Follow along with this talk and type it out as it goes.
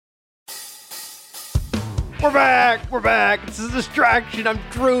We're back. We're back. It's a distraction. I'm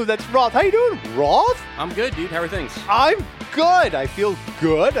Drew. That's Roth. How you doing, Roth? I'm good, dude. How are things? I'm good. I feel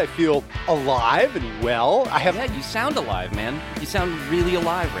good. I feel alive and well. Yeah, you sound alive, man. You sound really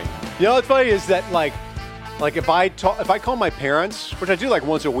alive right now. You know what's funny is that like if I call my parents, which I do like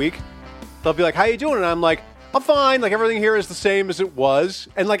once a week, they'll be like, "How you doing?" And I'm like, "I'm fine. Like everything here is the same as it was."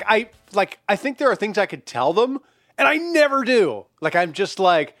 And I think there are things I could tell them, and I never do. I'm just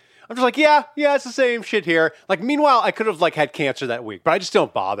like, yeah, it's the same shit here. Like, meanwhile, I could have had cancer that week, but I just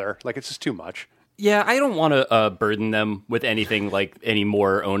don't bother. Like, it's just too much. Yeah, I don't want to burden them with anything any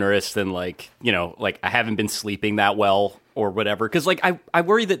more onerous than I haven't been sleeping that well or whatever. Because I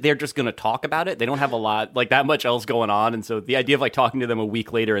worry that they're just going to talk about it. They don't have a lot that much else going on, and so the idea of talking to them a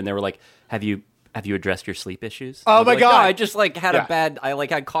week later and they were like, "Have you addressed your sleep issues?" Oh my God! No, I just had a bad. I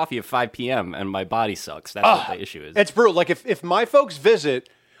had coffee at 5 p.m. and my body sucks. That's what the issue is. It's brutal. If my folks visit,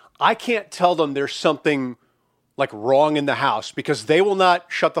 I can't tell them there's something wrong in the house because they will not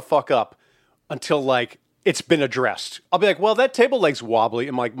shut the fuck up until it's been addressed. I'll be like, "Well, that table leg's wobbly,"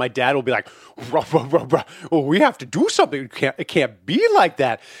 and my dad will be like, "Well, we have to do something. It can't be like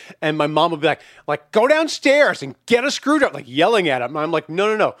that." And my mom will be like, "Go downstairs and get a screwdriver," yelling at him. And I'm like,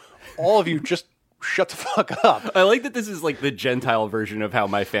 "No, all of you just." Shut the fuck up. I like that this is the Gentile version of how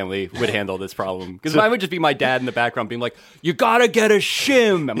my family would handle this problem. Because mine would just be my dad in the background being like, "You gotta get a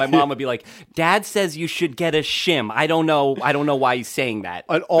shim." And my mom would be like, "Dad says you should get a shim. I don't know why he's saying that."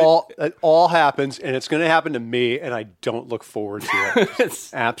 It all happens, and it's going to happen to me, and I don't look forward to it.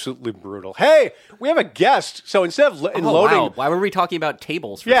 It's absolutely brutal. Hey, we have a guest. So instead of loading... Wow. Why were we talking about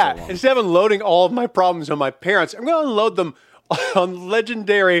tables for so long? Instead of unloading all of my problems on my parents, I'm going to unload them on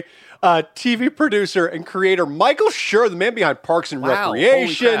legendary... TV producer and creator Michael Schur, the man behind Parks and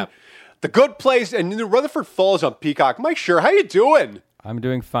Recreation, The Good Place, and New Rutherford Falls on Peacock. Mike Schur, how you doing? I'm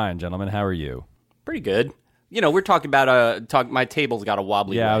doing fine, gentlemen. How are you? Pretty good. We're talking about my table's got a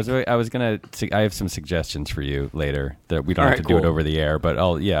wobbly leg. I was gonna. I have some suggestions for you later that we don't have to do it over the air. But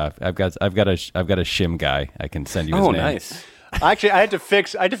I've got a shim guy. I can send you his name. Oh, nice. Actually, I had to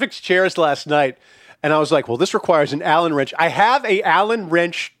fix chairs last night, and I was like, well, this requires an Allen wrench. I have a Allen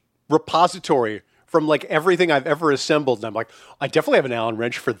wrench repository from everything I've ever assembled, and I'm like, I definitely have an Allen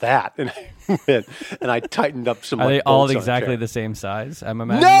wrench for that, and I went and I tightened up some. Are they all exactly the same size? I'm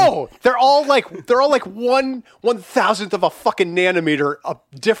imagining. No, they're all like 1/1000th of a fucking nanometer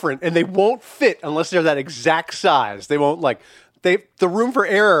different, and they won't fit unless they're that exact size. They won't the room for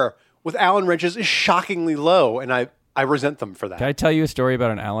error with Allen wrenches is shockingly low, and I resent them for that. Can I tell you a story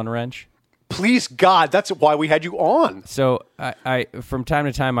about an Allen wrench? Please, God, that's why we had you on. So I from time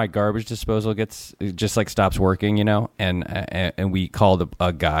to time, my garbage disposal stops working, and we called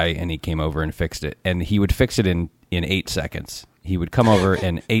a guy, and he came over and fixed it, and he would fix it in 8 seconds. He would come over,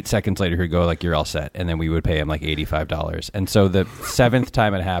 and 8 seconds later, he'd go "You're all set," and then we would pay him $85. And so the 7th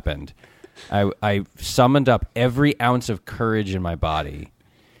time it happened, I summoned up every ounce of courage in my body.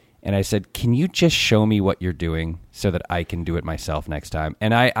 And I said, "Can you just show me what you're doing so that I can do it myself next time?"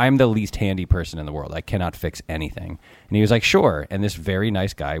 And I'm the least handy person in the world. I cannot fix anything. And he was like, "Sure." And this very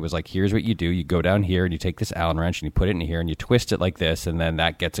nice guy was like, "Here's what you do. You go down here and you take this Allen wrench and you put it in here and you twist it like this, and then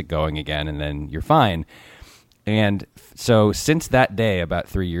that gets it going again, and then you're fine." And so since that day, about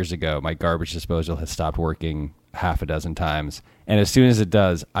 3 years ago, my garbage disposal has stopped working half a dozen times. And as soon as it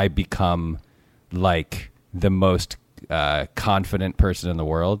does, I become the most confident person in the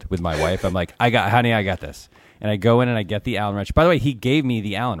world with my wife. I'm like, honey, I got this. And I go in and I get the Allen wrench. By the way, he gave me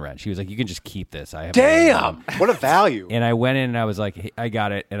the Allen wrench. He was like, "You can just keep this." Damn, what a value. And I went in and I was like, "Hey, I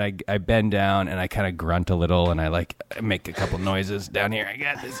got it." And I bend down and I kind of grunt a little and I make a couple noises down here. I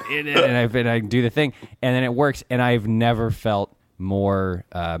got this in it. And I do the thing. And then it works. And I've never felt more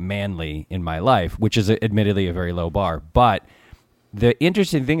manly in my life, which is admittedly a very low bar. But the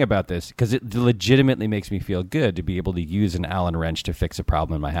interesting thing about this, because it legitimately makes me feel good to be able to use an Allen wrench to fix a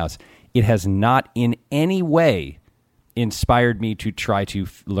problem in my house, it has not in any way inspired me to try to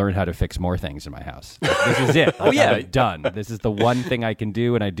learn how to fix more things in my house. This is it. I'm done. This is the one thing I can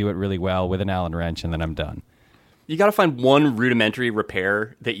do, and I do it really well with an Allen wrench, and then I'm done. You got to find one rudimentary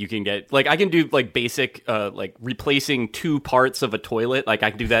repair that you can get. I can do basic, replacing 2 parts of a toilet. I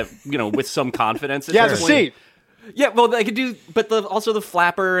can do that, with some confidence. Yeah, the seat. Yeah, well, I could do, but also the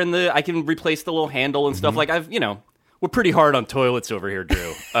flapper and I can replace the little handle and stuff. We're pretty hard on toilets over here,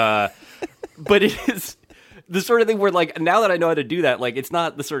 Drew. But it is the sort of thing where, now that I know how to do that, it's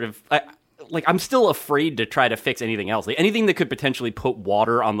not the sort of, I'm still afraid to try to fix anything else. Anything that could potentially put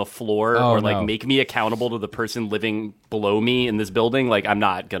water on the floor make me accountable to the person living below me in this building, I'm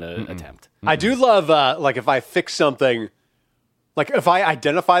not going to attempt. I do love, if I fix something Like, if I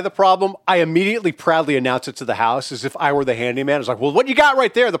identify the problem, I immediately proudly announce it to the house as if I were the handyman. It's like, well, what you got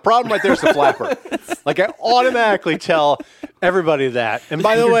right there? The problem right there is the flapper. Like, I automatically tell everybody that. And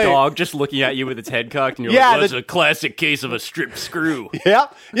by the Your way, dog just looking at you with its head cocked, and you're Yeah, like, well, that's a classic case of a stripped screw. yeah.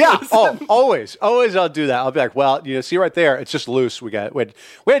 Oh, always I'll do that. I'll be like, well, see right there, it's just loose. We had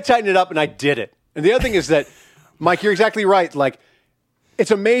to tighten it up, and I did it. And the other thing is that, Mike, you're exactly right. Like, it's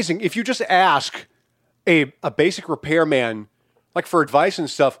amazing if you just ask a basic repairman, like, for advice and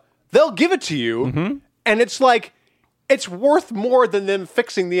stuff, they'll give it to you, and it's like, it's worth more than them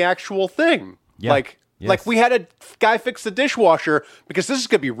fixing the actual thing. Yeah. Like we had a guy fix the dishwasher, because this is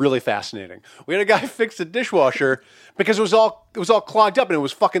going to be really fascinating. We had a guy fix the dishwasher because it was all clogged up and it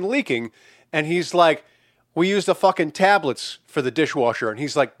was fucking leaking, and he's like, we used the fucking tablets for the dishwasher, and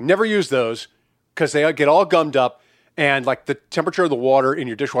he's like, never use those because they get all gummed up, and like the temperature of the water in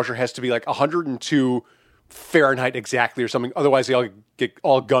your dishwasher has to be like 102 Fahrenheit exactly or something. Otherwise, they all get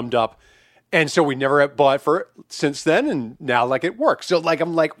all gummed up. And so we never have bought for it since then. And now, like, it works. So, like,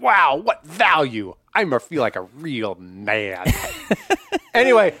 I'm like, wow, what value? I feel like a real man.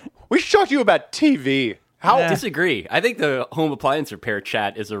 Anyway, we should talk to you about TV. I disagree. I think the home appliance repair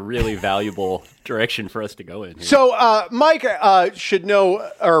chat is a really valuable direction for us to go in here. So, Mike should know,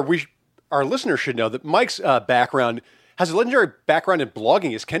 or our listeners should know, that Mike's background has a legendary background in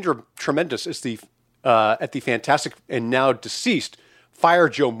blogging. As Kendra Tremendous is at the fantastic and now deceased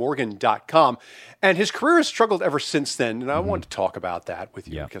FireJoeMorgan.com. And his career has struggled ever since then. And I want to talk about that with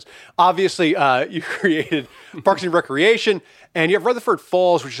you because obviously you created Parks and Recreation, and you have Rutherford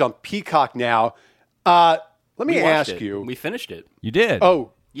Falls, which is on Peacock now. Let me ask you. We finished it. You did?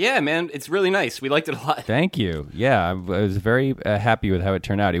 Oh. Yeah, man. It's really nice. We liked it a lot. Thank you. Yeah, I was very happy with how it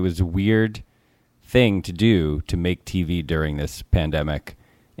turned out. It was a weird thing to do, to make TV during this pandemic.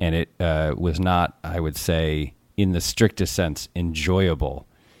 And it was not, I would say, in the strictest sense, enjoyable.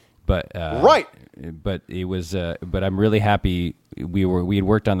 But right. But it was. But I'm really happy. We had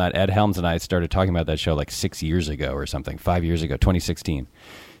worked on that. Ed Helms and I started talking about that show like 6 years ago or something, 5 years ago, 2016,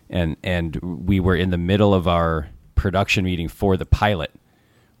 and we were in the middle of our production meeting for the pilot,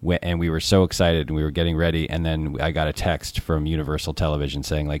 and we were so excited and we were getting ready, and then I got a text from Universal Television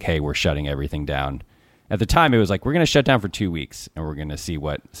saying like, "Hey, we're shutting everything down." At the time, it was like, we're going to shut down for 2 weeks, and we're going to see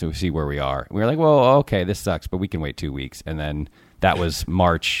where we are. We were like, well, okay, this sucks, but we can wait 2 weeks. And then that was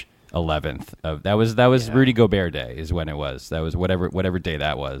March 11th. That was Rudy Gobert Day is when it was. That was whatever day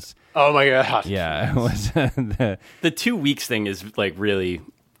that was. Oh, my God. Yeah. It was the 2 weeks thing is like really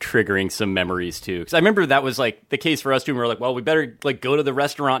triggering some memories, too. Because I remember that was like the case for us, too. We were like, well, we better like go to the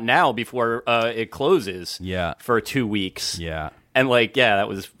restaurant now before it closes for 2 weeks. Yeah. And like, yeah, that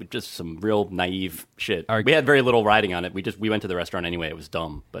was just some real naive shit. We had very little riding on it. We went to the restaurant anyway. It was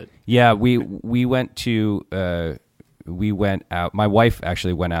dumb, but yeah, we went out. My wife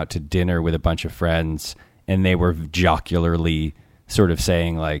actually went out to dinner with a bunch of friends, and they were jocularly sort of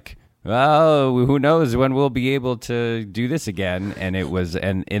saying like, "Well, who knows when we'll be able to do this again?" And it was,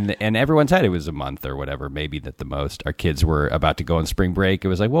 and everyone said it was a month or whatever, maybe at the most. Our kids were about to go on spring break. It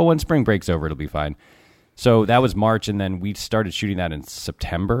was like, well, when spring break's over, it'll be fine. So that was March, and then we started shooting that in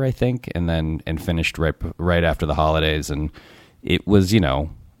September, I think, and finished right after the holidays. And it was,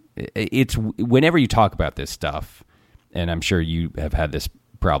 it's whenever you talk about this stuff, and I'm sure you have had this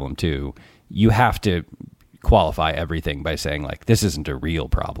problem too, you have to qualify everything by saying like, this isn't a real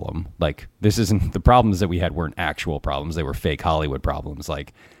problem. Like, this isn't, the problems that we had weren't actual problems. They were fake Hollywood problems.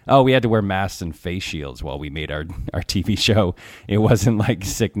 Like, oh, we had to wear masks and face shields while we made our TV show. It wasn't like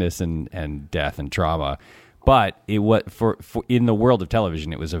sickness and death and trauma, but it was for in the world of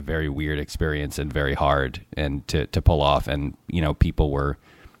television, it was a very weird experience and very hard and to pull off. And, people were,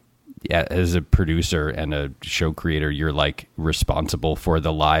 as a producer and a show creator, you're like responsible for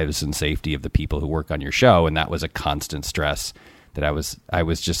the lives and safety of the people who work on your show. And that was a constant stress that I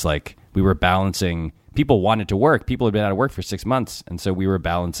was just like, we were balancing. People wanted to work. People had been out of work for 6 months. And so we were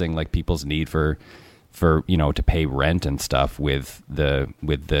balancing like people's need for to pay rent and stuff with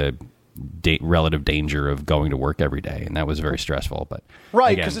the relative danger of going to work every day. And that was very stressful, but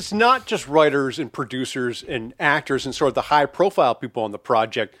right. Because it's not just writers and producers and actors and sort of the high profile people on the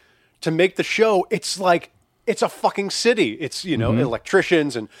project to make the show. It's like, it's a fucking city. It's,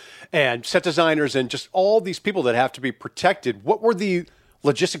 electricians and set designers and just all these people that have to be protected. What were the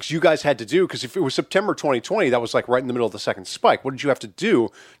logistics you guys had to do? Because if it was September 2020, that was like right in the middle of the second spike. What did you have to do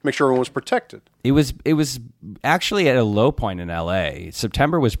to make sure everyone was protected? It was actually at a low point in LA.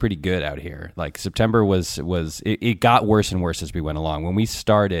 September was pretty good out here. Like September it got worse and worse as we went along. When we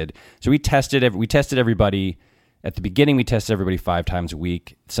started, so we tested everybody. At the beginning, we tested everybody 5 times a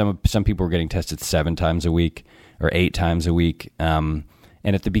week. Some people were getting tested 7 times a week. or 8 times a week. And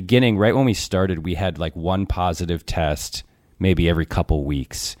at the beginning, right when we started, we had like one positive test maybe every couple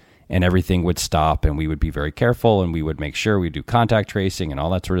weeks, and everything would stop, and we would be very careful, and we would make sure we do contact tracing and all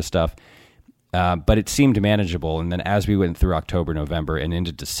that sort of stuff. But it seemed manageable. And then as we went through October, November, and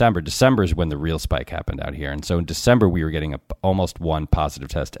into December is when the real spike happened out here. And so in December, we were getting almost one positive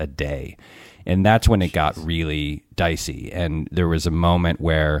test a day. And that's when it got really dicey. And there was a moment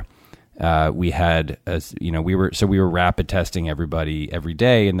where we had, we were rapid testing everybody every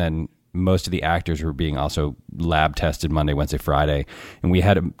day. And then most of the actors were being also lab tested Monday, Wednesday, Friday. And we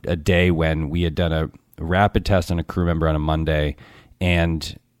had a day when we had done a rapid test on a crew member on a Monday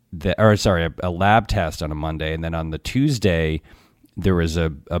and a lab test on a Monday. And then on the Tuesday, there was a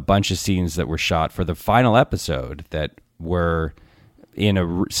bunch of scenes that were shot for the final episode that were in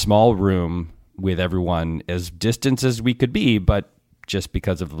a small room with everyone as distant as we could be, but just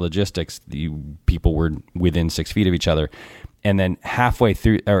because of the logistics, people were within 6 feet of each other. And then halfway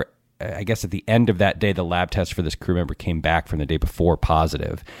through, or I guess at the end of that day, the lab test for this crew member came back from the day before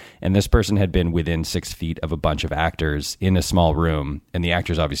positive. And this person had been within 6 feet of a bunch of actors in a small room. And the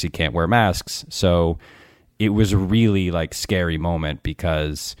actors obviously can't wear masks. So it was a really like scary moment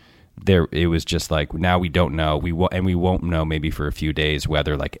because it was just like, now we don't know. We won't know maybe for a few days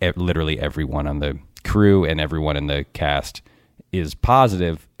whether like literally everyone on the crew and everyone in the cast is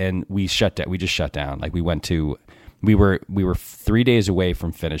positive. And we just shut down. Like we were 3 days away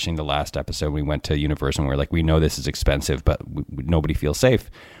from finishing the last episode. We went to Universal and we were like, we know this is expensive, but nobody feels safe.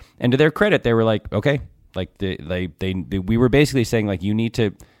 And to their credit, they were like, okay, like we were basically saying like,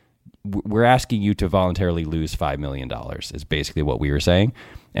 we're asking you to voluntarily lose $5 million is basically what we were saying.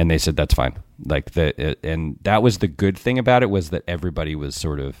 And they said, that's fine. And that was the good thing about it, was that everybody was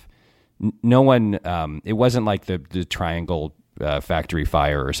sort of, no one, it wasn't like the Triangle factory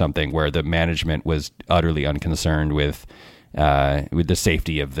fire or something where the management was utterly unconcerned with the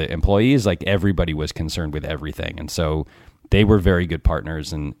safety of the employees. Like everybody was concerned with everything. And so they were very good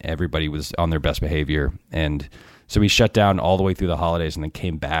partners and everybody was on their best behavior. And so we shut down all the way through the holidays and then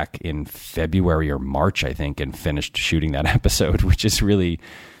came back in February or March, I think, and finished shooting that episode, which is really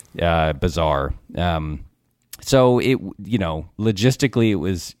bizarre. So logistically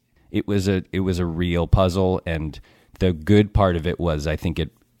it was a real puzzle. And the good part of it was, I think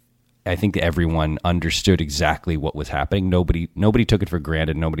everyone understood exactly what was happening. Nobody took it for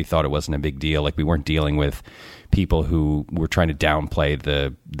granted. Nobody thought it wasn't a big deal. Like we weren't dealing with people who were trying to downplay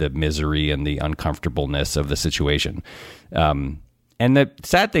the misery and the uncomfortableness of the situation. And the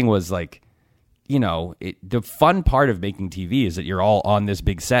sad thing was like, the fun part of making TV is that you're all on this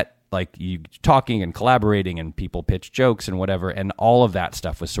big set, like you talking and collaborating and people pitch jokes and whatever. And all of that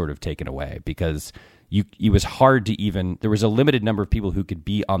stuff was sort of taken away because it was hard to there was a limited number of people who could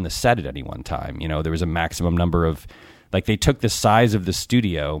be on the set at any one time. There was a maximum number of, like they took the size of the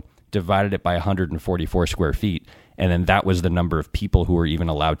studio, divided it by 144 square feet, and then that was the number of people who were even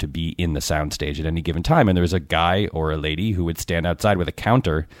allowed to be in the soundstage at any given time. And there was a guy or a lady who would stand outside with a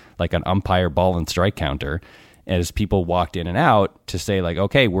counter, like an umpire ball and strike counter, as people walked in and out to say like,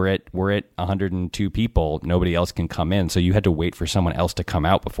 okay, we're at 102 people. Nobody else can come in. So you had to wait for someone else to come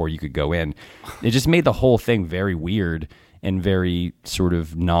out before you could go in. It just made the whole thing very weird and very sort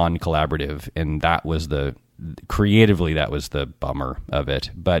of non-collaborative. And that was creatively, that was the bummer of it.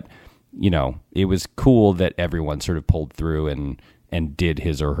 But, it was cool that everyone sort of pulled through and did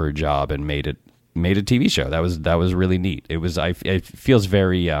his or her job and made a TV show. That was really neat. It feels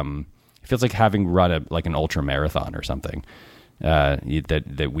very, it feels like having run an ultra marathon or something,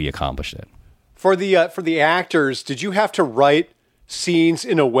 that we accomplished it. For the actors, did you have to write scenes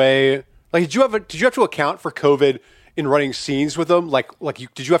in a way like did you have to account for COVID in writing scenes with them?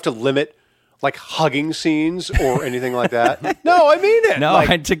 Did you have to limit like hugging scenes or anything like that? No, I mean it. No,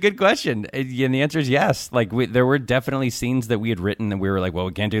 it's a good question, and the answer is yes. Like there were definitely scenes that we had written and we were like, well,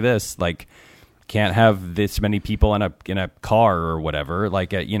 we can't do this. Like, can't have this many people in a car or whatever.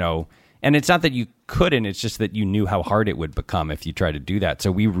 Like, And it's not that you couldn't, it's just that you knew how hard it would become if you tried to do that.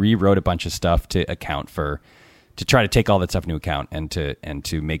 So we rewrote a bunch of stuff to try to take all that stuff into account and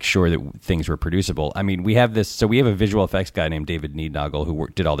to make sure that things were producible. I mean, we have a visual effects guy named David Neednagel who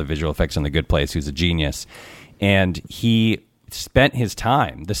did all the visual effects on The Good Place, who's a genius. And he spent his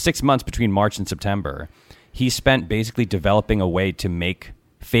time, the 6 months between March and September, he spent basically developing a way to make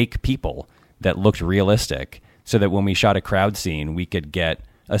fake people that looked realistic so that when we shot a crowd scene, we could get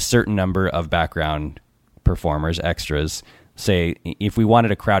a certain number of background performers, extras. Say, if we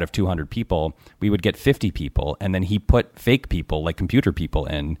wanted a crowd of 200 people, we would get 50 people, and then he put fake people, like computer people,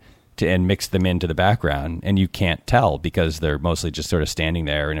 in and mix them into the background, and you can't tell because they're mostly just sort of standing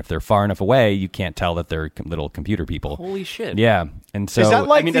there, and if they're far enough away, you can't tell that they're little computer people. Holy shit. Yeah. And so Is that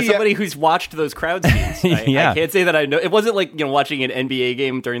like as somebody who's watched those crowd scenes, I can't say that I know. It wasn't like, watching an NBA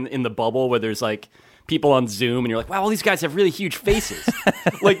game in the bubble where there's like people on Zoom and you're like, wow, all these guys have really huge faces.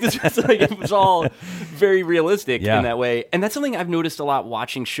 Like this was like, it was all very realistic in that way. And that's something I've noticed a lot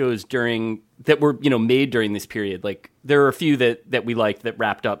watching shows that were, made during this period. Like there are a few that we liked that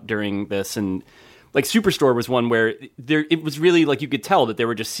wrapped up during this, and like Superstore was one where it was really like you could tell that there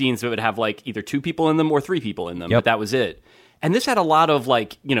were just scenes that would have like either 2 people in them or 3 people in them, but that was it. And this had a lot of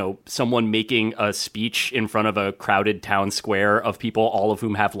like, someone making a speech in front of a crowded town square of people, all of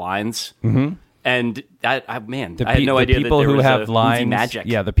whom have lines. Mm-hmm. And I had no idea that there was a movie magic.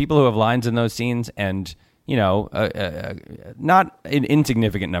 Yeah, the people who have lines in those scenes, and not an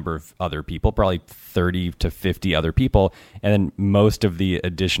insignificant number of other people, probably 30 to 50 other people, and then most of the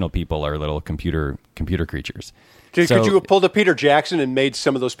additional people are little computer creatures. Could you have pulled a Peter Jackson and made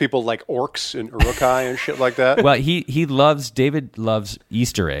some of those people like orcs and Uruk-hai and shit like that? Well, David loves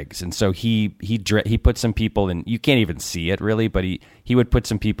Easter eggs, and so he put some people in. You can't even see it really, but he would put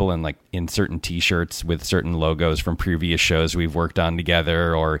some people in certain T-shirts with certain logos from previous shows we've worked on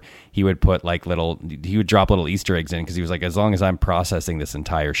together, or he would put he would drop little Easter eggs in because he was like, as long as I'm processing this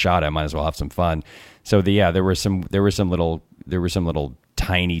entire shot, I might as well have some fun. So there were some little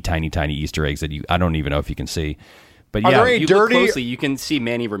tiny Easter eggs that I don't even know if you can see. But are there any look closely, you can see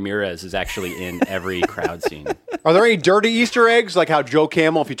Manny Ramirez is actually in every crowd scene. Are there any dirty Easter eggs, like how Joe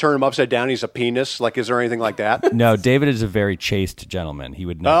Camel, if you turn him upside down, he's a penis? Like, is there anything like that? No, David is a very chaste gentleman. He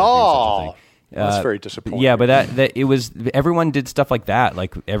would never do such a thing. That's very disappointing. Yeah, but that it was, everyone did stuff like that.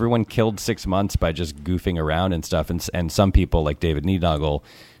 Like everyone killed 6 months by just goofing around and stuff. And some people, like David Niednagel,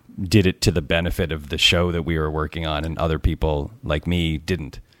 did it to the benefit of the show that we were working on, and other people like me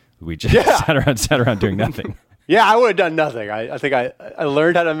didn't. We just sat around doing nothing. Yeah, I would have done nothing. I think I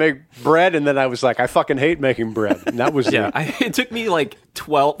learned how to make bread, and then I was like, I fucking hate making bread. And that was it took me like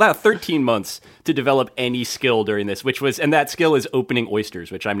 13 months to develop any skill during this, and that skill is opening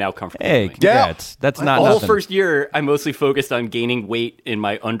oysters, which I'm now comfortable doing. Congrats. That's not the nothing. whole first year, I mostly focused on gaining weight in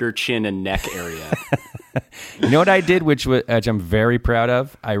my under chin and neck area. You know what I did, which I'm very proud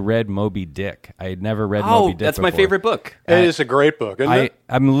of? I read Moby Dick. I had never read Moby Dick that's before. my favorite book. It is a great book, isn't it?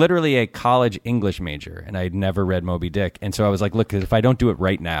 I'm literally a college English major, and I had never read Moby Dick. And so I was like, look, if I don't do it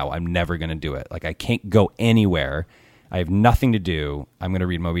right now, I'm never going to do it. Like, I can't go anywhere. I have nothing to do. I'm going to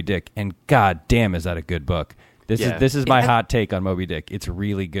read Moby Dick. And god damn, is that a good book. This is my hot take on Moby Dick. It's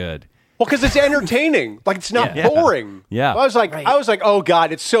really good. Well, because it's entertaining. Like, it's not boring. Yeah. I was like, oh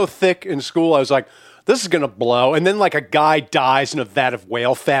god, it's so thick in school. I was like, this is going to blow. And then like a guy dies in a vat of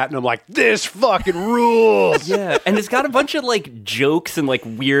whale fat. And I'm like, this fucking rules. Yeah. And it's got a bunch of like jokes and like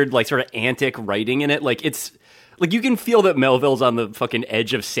weird, like sort of antic writing in it. Like it's like you can feel that Melville's on the fucking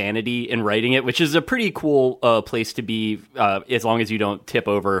edge of sanity in writing it, which is a pretty cool place to be as long as you don't tip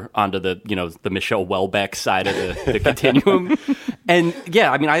over onto the, the Michelle Houellebecq side of the continuum. And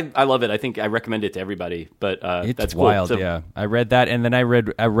yeah, I mean, I love it. I think I recommend it to everybody, but it's that's cool. wild. So, yeah. I read that. And then I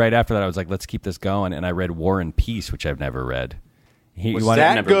read right after that, I was like, let's keep this going. And I read War and Peace, which I've never read. Was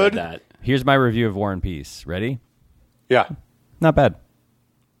that never good? Read that. Here's my review of War and Peace. Ready? Yeah. Not bad.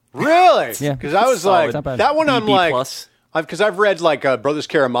 Really? Yeah. Because I was like, that one I'm like, plus. because I've read like Brothers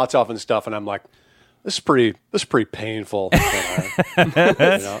Karamazov and stuff, and I'm like, this is pretty painful.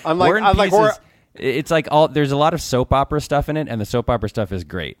 I'm like, it's like there's a lot of soap opera stuff in it, and the soap opera stuff is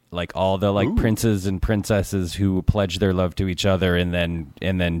great. Like all the princes and princesses who pledge their love to each other, and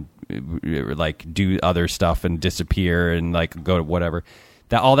then like do other stuff and disappear and like go to whatever.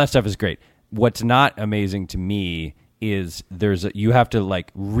 All that stuff is great. What's not amazing to me is you have to like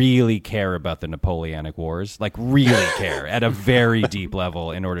really care about the Napoleonic Wars, like really care at a very deep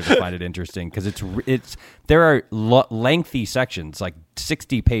level in order to find it interesting, because there are lengthy sections, like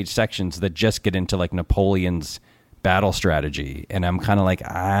 60-page sections that just get into like Napoleon's battle strategy, and I'm kind of like,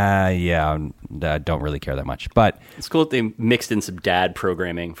 I don't really care that much. But it's cool that they mixed in some dad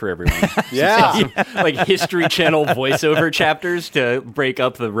programming for everyone. Yeah. Like History Channel voiceover chapters to break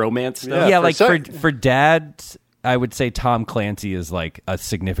up the romance stuff. Yeah, like for dads, I would say Tom Clancy is like a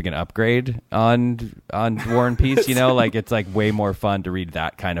significant upgrade on War and Peace. Like it's like way more fun to read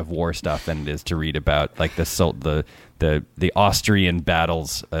that kind of war stuff than it is to read about like the Austrian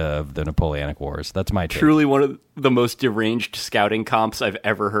battles of the Napoleonic Wars. That's my take. Truly one of the most deranged scouting comps I've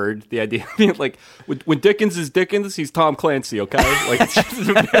ever heard. The idea of being like, when Dickens is Dickens, he's Tom Clancy, okay? Like, it's just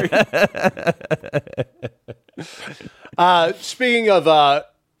very... Speaking of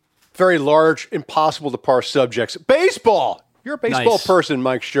very large, impossible to parse subjects, baseball. You're a baseball Nice. person,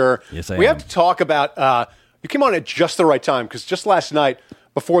 Mike Schur. Yes, I We am. have to talk about. You came on at just the right time because just last night,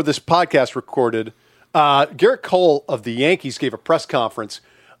 before this podcast recorded, Garrett Cole of the Yankees gave a press conference,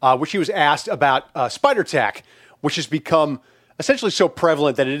 which he was asked about spider tack, which has become essentially so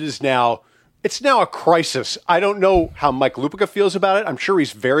prevalent that it's now a crisis. I don't know how Mike Lupica feels about it. I'm sure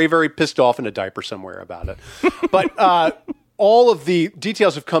he's very, very pissed off in a diaper somewhere about it. But all of the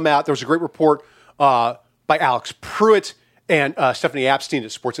details have come out. There was a great report by Alex Pruitt and Stephanie Epstein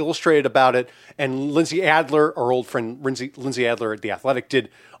at Sports Illustrated about it. And Lindsay Adler, our old friend Lindsay Adler at The Athletic, did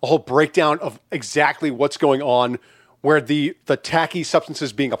a whole breakdown of exactly what's going on, where the tacky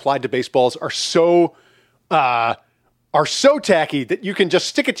substances being applied to baseballs are so tacky that you can just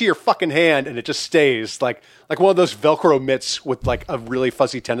stick it to your fucking hand and it just stays like one of those Velcro mitts with like a really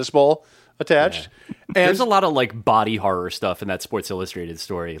fuzzy tennis ball attached. Yeah. And There's a lot of like body horror stuff in that Sports Illustrated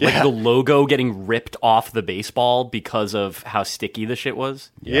story. Like the logo getting ripped off the baseball because of how sticky the shit was.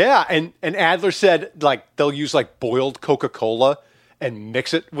 Yeah. And Adler said like they'll use like boiled Coca-Cola and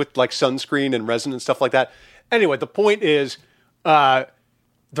mix it with like sunscreen and resin and stuff like that. Anyway, the point is, the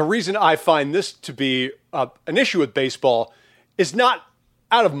reason I find this to be an issue with baseball is not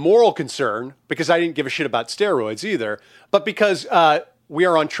out of moral concern, because I didn't give a shit about steroids either, but because we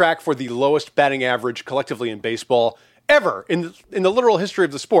are on track for the lowest batting average collectively in baseball ever in the literal history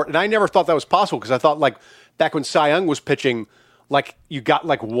of the sport. And I never thought that was possible, because I thought like back when Cy Young was pitching, like you got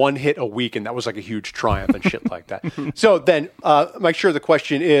like one hit a week and that was like a huge triumph and shit like that. So then, Mike, sure, the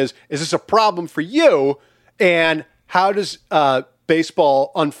question is this a problem for you? And how does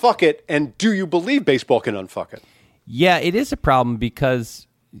baseball unfuck it? And do you believe baseball can unfuck it? Yeah, it is a problem, because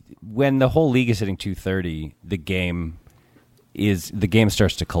when the whole league is hitting 230, the game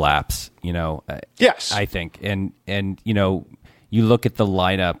starts to collapse. You know, Yes, I think, and you know, you look at the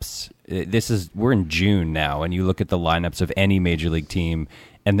lineups. We're in June now, and you look at the lineups of any major league team,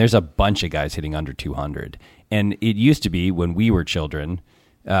 and there's a bunch of guys hitting under 200. And it used to be when we were children,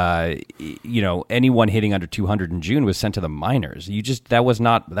 you know, anyone hitting under 200 in June was sent to the minors. That was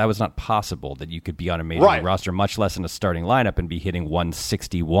not possible that you could be on a major league roster, much less in a starting lineup, and be hitting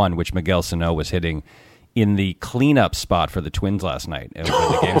 161, which Miguel Sano was hitting in the cleanup spot for the Twins last night when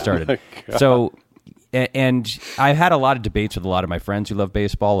the game started. So, and I've had a lot of debates with a lot of my friends who love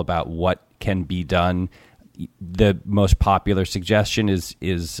baseball about what can be done. The most popular suggestion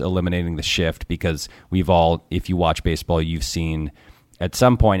is eliminating the shift, because if you watch baseball, you've seen at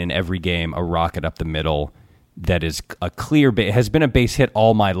some point in every game a rocket up the middle that is a clear has been a base hit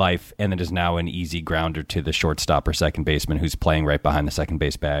all my life, and it is now an easy grounder to the shortstop or second baseman who's playing right behind the second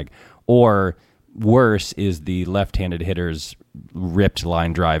base bag. Or worse is the left-handed hitter's ripped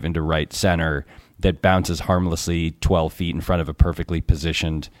line drive into right center that bounces harmlessly 12 feet in front of a perfectly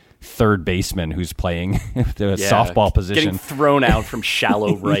positioned third baseman who's playing the softball position. Getting thrown out from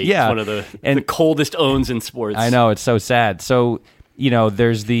shallow right. Yeah. It's one of the coldest owns in sports. I know, it's so sad. So, you know,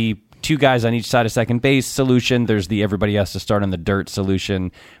 there's the two guys on each side of second base solution. There's the everybody has to start on the dirt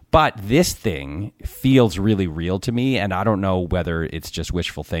solution. But this thing feels really real to me, and I don't know whether it's just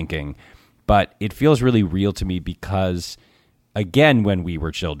wishful thinking, but it feels really real to me because, again, when we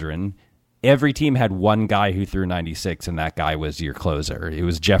were children, every team had one guy who threw 96, and that guy was your closer. It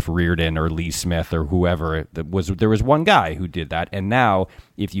was Jeff Reardon or Lee Smith or whoever. There was one guy who did that, and now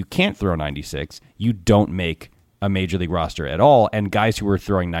if you can't throw 96, you don't make a major league roster at all, and guys who were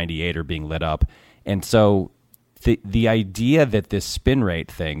throwing 98 are being lit up. And so the idea that this spin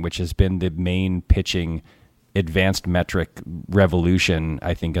rate thing, which has been the main pitching advanced metric revolution,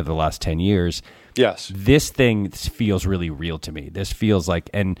 I think, of the last 10 years, yes, this thing feels really real to me. This feels like,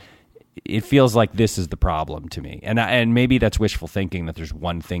 and it feels like this is the problem to me. And maybe that's wishful thinking, that there's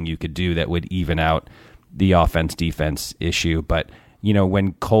one thing you could do that would even out the offense-defense issue. But, you know,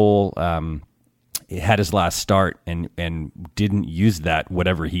 when Cole had his last start and didn't use that,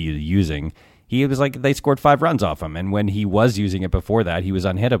 whatever he is using, he was like, they scored 5 runs off him. And when he was using it before that, he was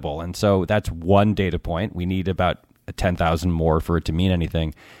unhittable. And so that's one data point. We need about 10,000 more for it to mean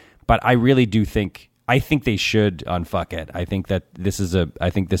anything. But I really do think, I think they should unfuck it. I think that this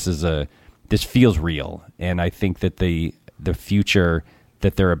feels real. And I think that the future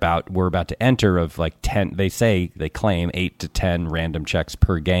that we're about to enter of like 10, they claim 8 to 10 random checks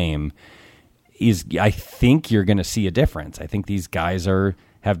per game is, I think you're going to see a difference. I think these guys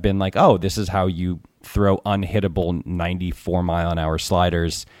have been like, oh, this is how you throw unhittable 94-mile-an-hour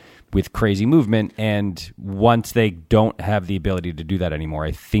sliders with crazy movement. And once they don't have the ability to do that anymore,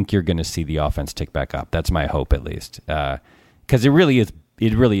 I think you're going to see the offense tick back up. That's my hope, at least, because it really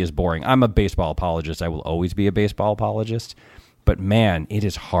is boring. I'm a baseball apologist. I will always be a baseball apologist. But man, it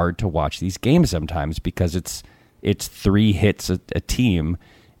is hard to watch these games sometimes because it's 3 hits a team,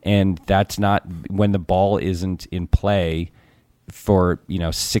 and that's not when the ball isn't in play for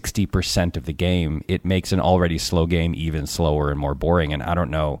 60% of the game. It makes an already slow game even slower and more boring. And I don't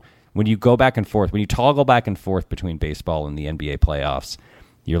know, when you go back and forth, when you toggle back and forth between baseball and the NBA playoffs,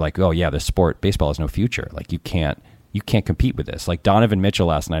 you're like, oh yeah, the sport baseball has no future. Like you can't compete with this. Like Donovan Mitchell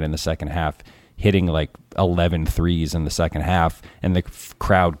last night in the second half, hitting like 11 threes in the second half, and the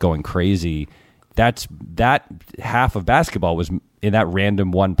crowd going crazy. That half of basketball was in that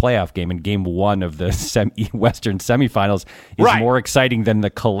random one playoff game, and game 1 of the Western semifinals is more exciting than the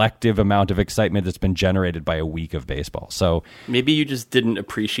collective amount of excitement that's been generated by a week of baseball. So maybe you just didn't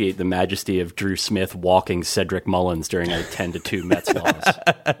appreciate the majesty of Drew Smith walking Cedric Mullins during a 10-2 Mets loss.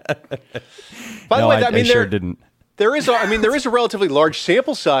 By the way, I sure didn't. There is a relatively large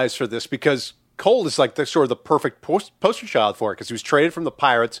sample size for this, because Cole is like the sort of the perfect poster child for it, because he was traded from the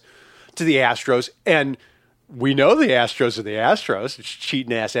Pirates to the Astros, and we know the Astros are the Astros, it's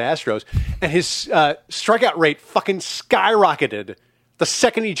cheating-ass Astros, and his strikeout rate fucking skyrocketed the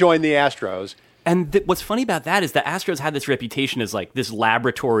second he joined the Astros. And what's funny about that is the Astros had this reputation as like this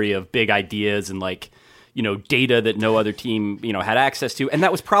laboratory of big ideas and like, data that no other team, had access to. And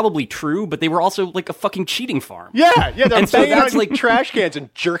that was probably true, but they were also like a fucking cheating farm. Yeah, they're banging on like trash cans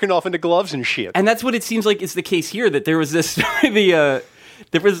and jerking off into gloves and shit. And that's what it seems like is the case here, that there was this,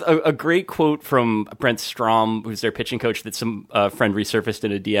 there was a great quote from Brent Strom, who's their pitching coach, that some friend resurfaced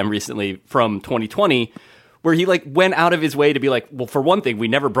in a DM recently from 2020, where he like went out of his way to be like, well, for one thing, we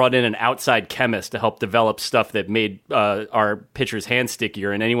never brought in an outside chemist to help develop stuff that made our pitcher's hands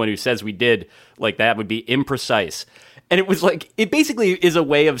stickier, and anyone who says we did, like, that would be imprecise. And it was like, it basically is a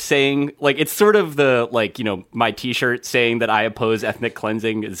way of saying, like, it's sort of the, like, my t-shirt saying that I oppose ethnic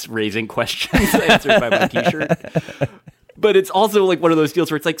cleansing is raising questions answered by my t-shirt. But it's also like one of those deals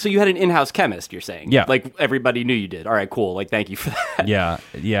where it's like, so you had an in-house chemist, you're saying? Yeah. Like, everybody knew you did. All right, cool. Like, thank you for that.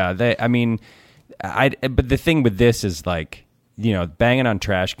 Yeah. But the thing with this is like, banging on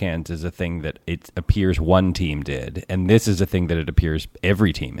trash cans is a thing that it appears one team did, and this is a thing that it appears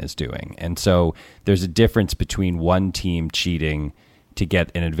every team is doing. And so there's a difference between one team cheating to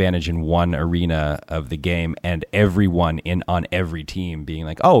get an advantage in one arena of the game, and everyone on every team being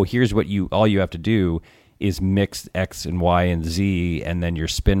like, oh, here's what all you have to do is mix X and Y and Z, and then your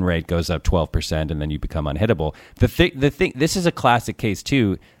spin rate goes up 12%, and then you become unhittable. The thing, this is a classic case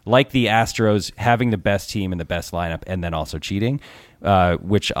too, like the Astros having the best team and the best lineup, and then also cheating,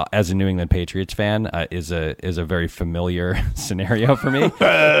 which as a New England Patriots fan is a very familiar scenario for me.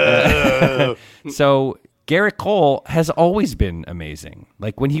 So Garrett Cole has always been amazing.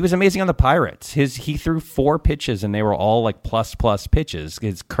 Like when he was amazing on the Pirates, he threw 4 pitches and they were all like plus pitches.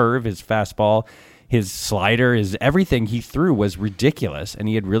 His curve, his fastball, his slider, everything he threw was ridiculous, and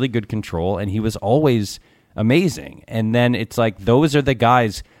he had really good control, and he was always amazing. And then it's like those are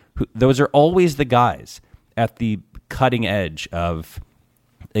always the guys at the cutting edge of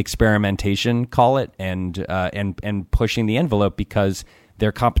experimentation, call it, and pushing the envelope, because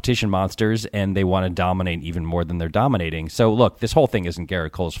they're competition monsters and they want to dominate even more than they're dominating. So look, this whole thing isn't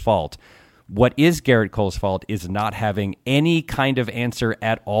Garrett Cole's fault. What is Garrett Cole's fault is not having any kind of answer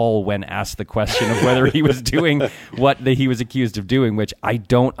at all when asked the question of whether he was doing what he was accused of doing, which I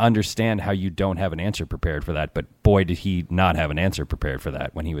don't understand how you don't have an answer preprepared for that. But boy, did he not have an answer prepared for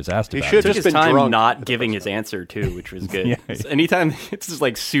that when he was asked about it. He should have just been time not giving his answer, too, which was good. Anytime it's just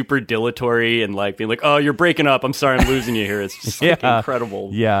like super dilatory and like being like, oh, you're breaking up. I'm sorry I'm losing you here. It's just like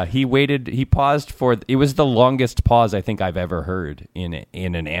incredible. Yeah, he paused it was the longest pause I think I've ever heard in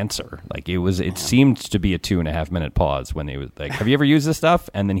an answer. Like it seemed to be a 2.5 minute pause when they was like, have you ever used this stuff?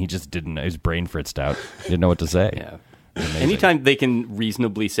 And then he just didn't. His brain fritzed out. He didn't know what to say. Yeah. Amazing. Anytime they can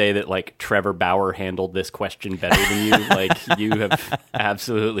reasonably say that like Trevor Bauer handled this question better than you, like you have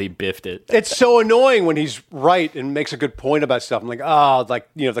absolutely biffed it. It's so annoying when he's right and makes a good point about stuff. I'm like,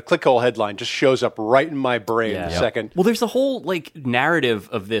 the clickhole headline just shows up right in my brain in a second. Well, there's a whole like narrative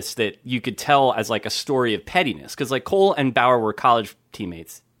of this that you could tell as like a story of pettiness, because like Cole and Bauer were college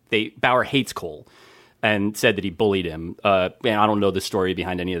teammates. Bauer hates Cole and said that he bullied him. And I don't know the story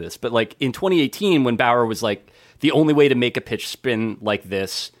behind any of this, but like in 2018, when Bauer was like, the only way to make a pitch spin like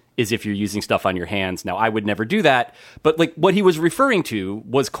this is if you're using stuff on your hands. Now, I would never do that, but like what he was referring to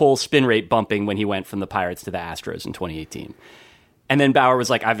was Cole's spin rate bumping when he went from the Pirates to the Astros in 2018. And then Bauer was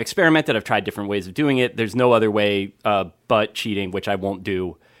like, I've experimented. I've tried different ways of doing it. There's no other way but cheating, which I won't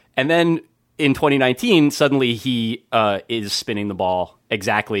do. And then in 2019, suddenly he is spinning the ball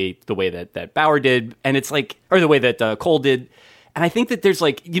exactly the way that Bauer did. And it's like, or the way that Cole did. And I think that there's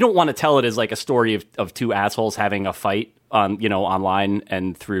like, you don't want to tell it as like a story of two assholes having a fight on online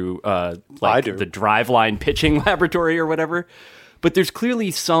and through I like do. the Driveline pitching laboratory or whatever. But there's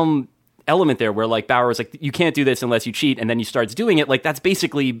clearly some element there where like Bauer was like, you can't do this unless you cheat, and then he starts doing it. Like that's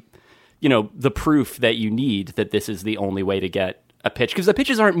basically, the proof that you need that this is the only way to get a pitch, because the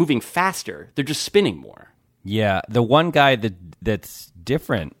pitches aren't moving faster; they're just spinning more. Yeah, the one guy that's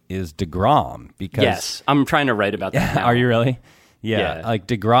different is DeGrom, because Yes, I'm trying to write about that now. Are you really? Yeah. Yeah, like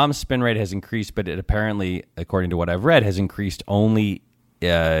DeGrom's spin rate has increased, but it apparently, according to what I've read, has increased only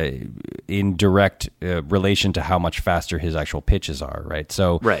in direct relation to how much faster his actual pitches are, right?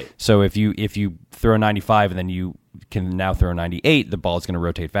 So, Right. So if you throw 95 and then you can now throw 98, the ball's going to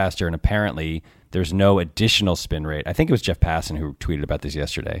rotate faster, and apparently there's no additional spin rate. I think it was Jeff Passan who tweeted about this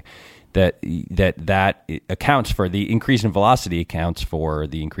yesterday. That accounts for the increase in velocity, accounts for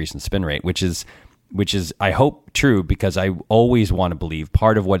the increase in spin rate, which is I hope true, because I always want to believe.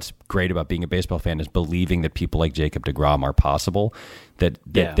 Part of what's great about being a baseball fan is believing that people like Jacob deGrom are possible. That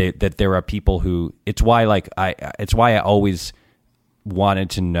there are people who. It's why I always wanted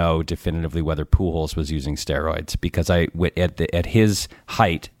to know definitively whether Pujols was using steroids, because at his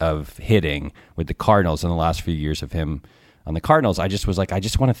height of hitting with the Cardinals in the last few years of him on the Cardinals, I just was like, I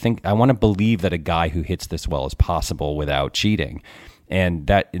want to believe that a guy who hits this well is possible without cheating.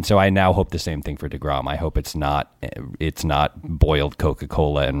 And so I now hope the same thing for DeGrom. I hope it's not boiled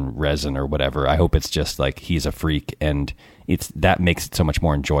Coca-Cola and resin or whatever. I hope it's just like he's a freak, and that makes it so much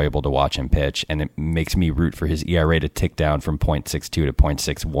more enjoyable to watch him pitch, and it makes me root for his ERA to tick down from 0.62 to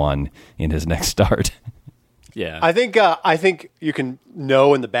 0.61 in his next start. Yeah, I think you can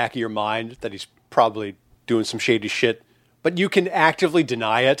know in the back of your mind that he's probably doing some shady shit, but you can actively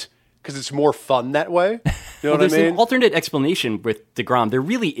deny it because it's more fun that way. You know what I there's mean? an alternate explanation with DeGrom. There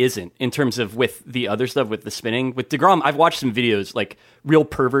really isn't, in terms of with the other stuff, with the spinning. With DeGrom, I've watched some videos, like real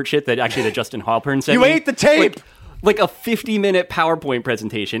pervert shit that Justin Halpern sent You me. ate the tape! Like a 50-minute PowerPoint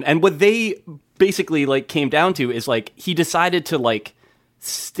presentation. And what they basically like came down to is like he decided to like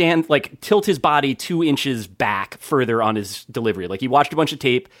tilt his body 2 inches back further on his delivery. Like he watched a bunch of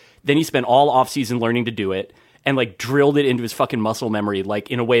tape, then he spent all offseason learning to do it, and like drilled it into his fucking muscle memory,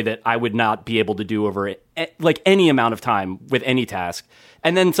 like in a way that I would not be able to do over like any amount of time with any task.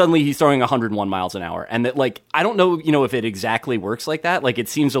 And then suddenly he's throwing 101 miles an hour. And that, like, I don't know, if it exactly works like that. Like, it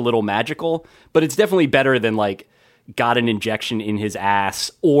seems a little magical, but it's definitely better than like got an injection in his ass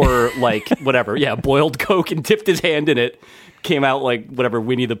or like whatever. Yeah. Boiled Coke and dipped his hand in it. Came out like whatever,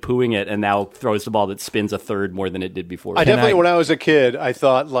 Winnie the Poohing it, and now throws the ball that spins a third more than it did before. When I was a kid, I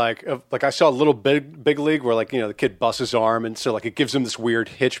thought like I saw a little big league where like, the kid busts his arm, and so like it gives him this weird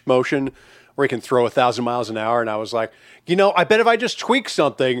hitch motion where he can throw 1,000 miles an hour. And I was like, I bet if I just tweak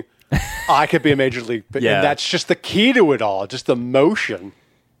something, I could be a major league. Yeah. And that's just the key to it all, just the motion.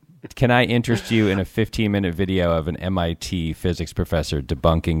 Can I interest you in a 15-minute video of an MIT physics professor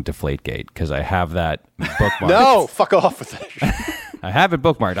debunking Deflategate? Because I have that bookmarked. No, fuck off with that. I have it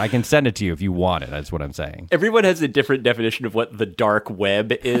bookmarked. I can send it to you if you want it. That's what I'm saying. Everyone has a different definition of what the dark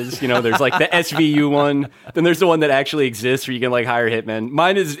web is. There's like the SVU one. Then there's the one that actually exists where you can like hire hitmen.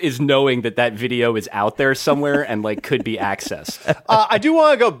 Mine is knowing that video is out there somewhere and like could be accessed. I do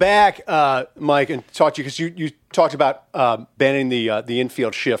want to go back, Mike, and talk to you because you talked about banning the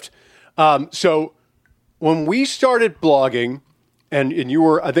infield shift. So when we started blogging, and you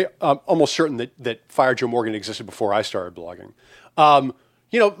were almost certain that Fire Joe Morgan existed before I started blogging.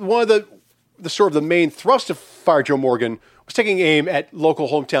 One of the sort of the main thrust of Fire Joe Morgan was taking aim at local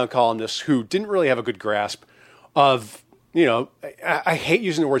hometown columnists who didn't really have a good grasp of, I hate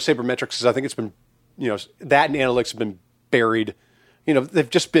using the word sabermetrics because I think it's been, that and analytics have been buried.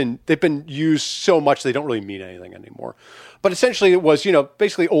 They've been used so much they don't really mean anything anymore. But essentially it was,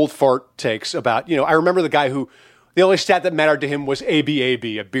 basically old fart takes about, I remember the guy who, the only stat that mattered to him was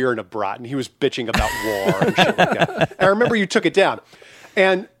ABAB, a beer and a brat, and he was bitching about war and shit like that. And I remember you took it down.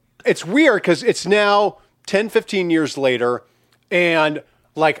 And it's weird because it's now 10, 15 years later, and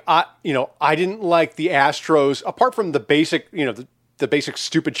like I didn't like the Astros, apart from the basic, the basic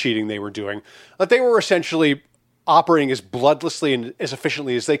stupid cheating they were doing, that they were essentially operating as bloodlessly and as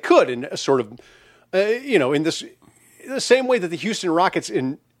efficiently as they could in a sort of, in the same way that the Houston Rockets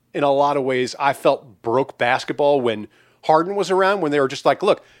in a lot of ways I felt broke basketball when Harden was around, when they were just like,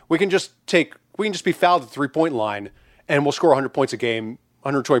 look, we can just be fouled at the 3-point line and we'll score 100 points a game,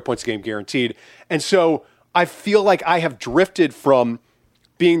 120 points a game guaranteed. And so I feel like I have drifted from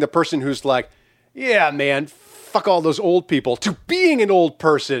being the person who's like, yeah, man, fuck all those old people, to being an old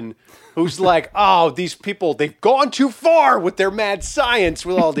person who's like, oh, these people, they've gone too far with their mad science,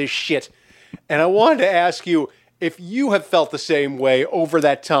 with all this shit. And I wanted to ask you if you have felt the same way over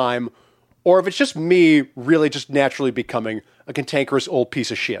that time, or if it's just me really just naturally becoming a cantankerous old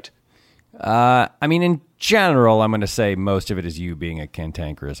piece of shit. I mean, in general, I'm going to say most of it is you being a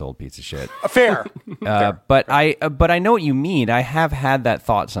cantankerous old piece of shit. Fair. But I know what you mean. I have had that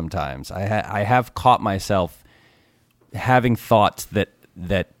thought sometimes. I have caught myself having thoughts that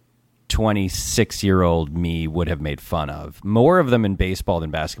 26-year-old me would have made fun of. More of them in baseball than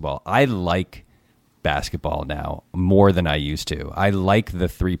basketball. I like basketball now more than I used to. I like the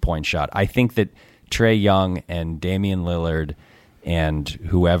three-point shot. I think that Trae Young and Damian Lillard and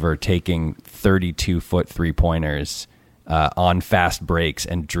whoever taking 32-foot three-pointers on fast breaks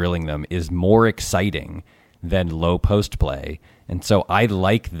and drilling them is more exciting than low post play. And so I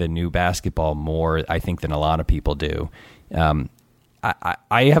like the new basketball more, I think, than a lot of people do.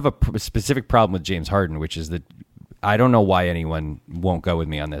 I have a specific problem with James Harden, which is that I don't know why anyone won't go with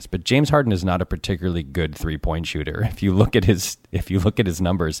me on this, but James Harden is not a particularly good three-point shooter. If you look at his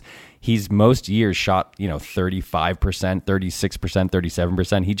numbers, he's most years shot, 35%, 36%,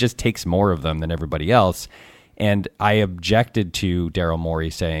 37%. He just takes more of them than everybody else. And I objected to Daryl Morey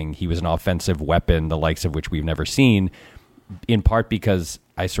saying he was an offensive weapon, the likes of which we've never seen, in part because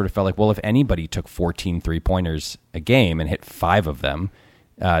I sort of felt like, well, if anybody took 14 three-pointers a game and hit 5 of them,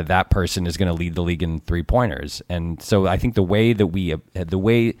 that person is going to lead the league in three-pointers. And so I think the way that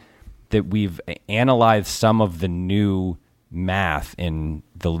we've analyzed some of the new math in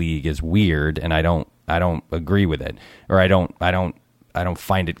the league is weird, and I don't agree with it, or I don't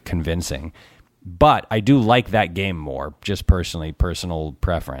find it convincing. But I do like that game more, just personal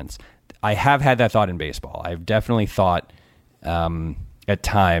preference. I have had that thought in baseball. I've definitely thought at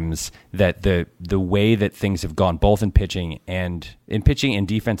times that the way that things have gone, both in pitching and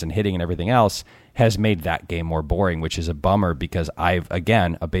defense and hitting and everything else, has made that game more boring, which is a bummer because I've,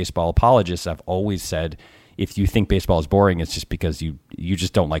 again, a baseball apologist. I've always said, if you think baseball is boring, it's just because you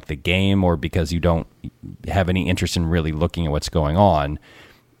just don't like the game or because you don't have any interest in really looking at what's going on.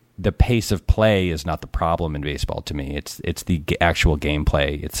 The pace of play is not the problem in baseball to me. It's the actual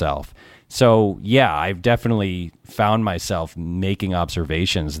gameplay itself. So, yeah, I've definitely found myself making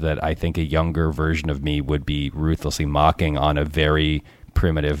observations that I think a younger version of me would be ruthlessly mocking on a very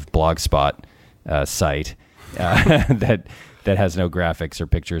primitive blogspot site that has no graphics or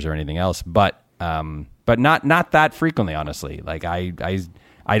pictures or anything else. But not that frequently, honestly. Like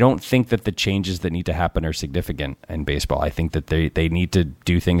I don't think that the changes that need to happen are significant in baseball. I think that they need to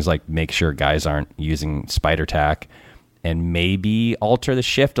do things like make sure guys aren't using spider tack and maybe alter the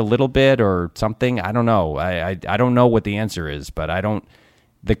shift a little bit or something. I don't know. I don't know what the answer is, but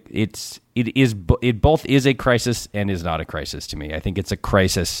it both is a crisis and is not a crisis to me. I think it's a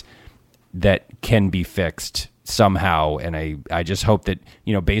crisis that can be fixed somehow, and I just hope that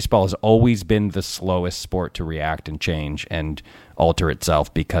baseball has always been the slowest sport to react and change and alter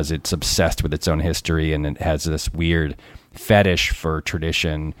itself because it's obsessed with its own history and it has this weird fetish for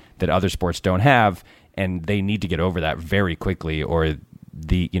tradition that other sports don't have, and they need to get over that very quickly, or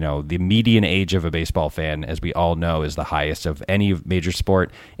the median age of a baseball fan, as we all know, is the highest of any major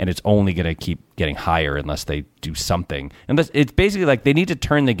sport, and it's only going to keep getting higher unless they do something. And it's basically like they need to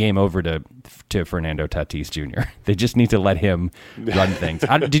turn the game over to Fernando Tatis Jr. They just need to let him run things.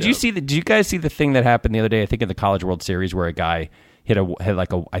 Did you guys see the thing that happened the other day? I think in the College World Series where a guy hit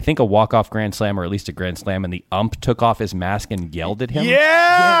a walk-off grand slam, or at least a grand slam, and the ump took off his mask and yelled at him.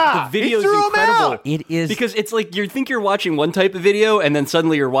 Yeah! The video is incredible. It is. Because it's like you think you're watching one type of video, and then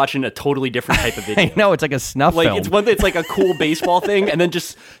suddenly you're watching a totally different type of video. I know, it's like a snuff film. It's like a cool baseball thing, and then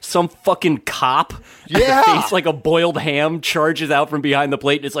just some fucking cop with a face like a boiled ham charges out from behind the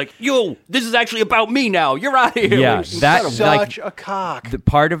plate, and it's like, yo, this is actually about me now. You're out of here. Yeah, that's such a cock. The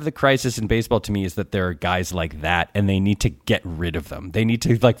part of the crisis in baseball to me is that there are guys like that, and they need to get rid of them. They need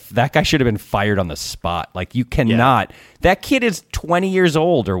to, that guy should have been fired on the spot. Like, you cannot. That kid is 20 years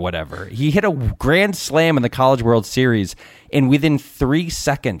old or whatever. He hit a grand slam in the College World Series, and within 3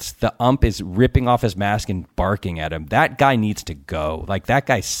 seconds, the ump is ripping off his mask and barking at him. That guy needs to go. Like, that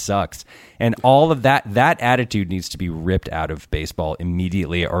guy sucks. And all of that attitude needs to be ripped out of baseball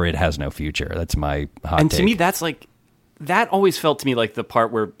immediately, or it has no future. That's my hot take. And to me, that's like, that always felt to me like the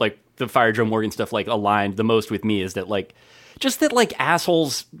part where, like, the Fire Joe Morgan stuff, like, aligned the most with me is that, like, just that, like,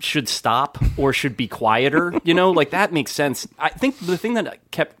 assholes should stop or should be quieter, like, that makes sense. I think the thing that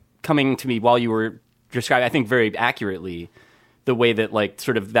kept coming to me while you were describing, I think very accurately, the way that, like,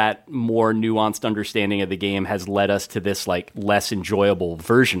 sort of that more nuanced understanding of the game has led us to this, like, less enjoyable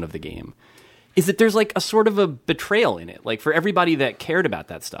version of the game, is that there's, like, a sort of a betrayal in it. Like, for everybody that cared about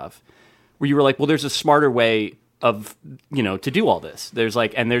that stuff, where you were like, well, there's a smarter way of, to do all this. There's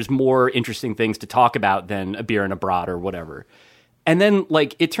like, and there's more interesting things to talk about than a beer and a brat or whatever. And then,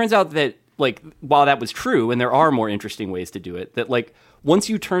 like, it turns out that, like, while that was true, and there are more interesting ways to do it, that like once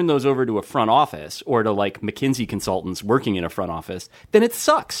you turn those over to a front office or to like McKinsey consultants working in a front office, then it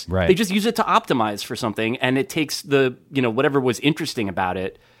sucks. Right. They just use it to optimize for something, and it takes the, you know, whatever was interesting about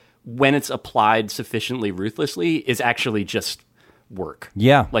it, when it's applied sufficiently ruthlessly, is actually just work.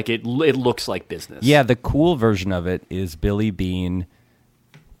 Yeah. Like it looks like business. Yeah, the cool version of it is Billy Beane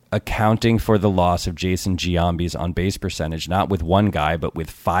accounting for the loss of Jason Giambi's on base percentage, not with one guy, but with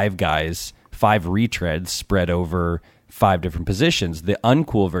 5 guys, 5 retreads spread over 5 different positions. The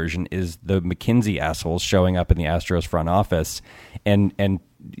uncool version is the McKinsey assholes showing up in the Astros front office, and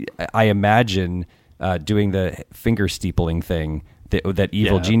I imagine doing the finger steepling thing that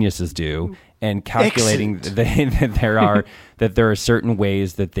evil geniuses do, and calculating that there are certain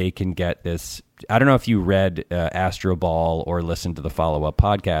ways that they can get this. I don't know if you read Astro Ball or listened to the follow-up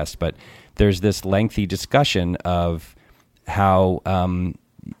podcast, but there's this lengthy discussion of how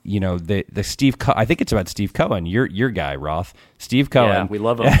the Steve. I think it's about Steve Cohen, your guy, Roth. Steve Cohen, yeah, we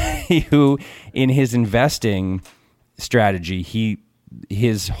love him. Who, in his investing strategy,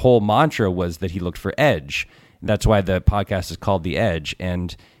 his whole mantra was that he looked for edge. That's why the podcast is called The Edge,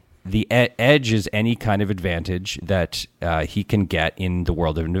 and the edge is any kind of advantage that he can get in the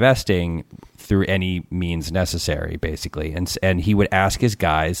world of investing through any means necessary, basically. And he would ask his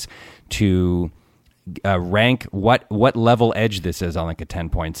guys to rank what level edge this is on like a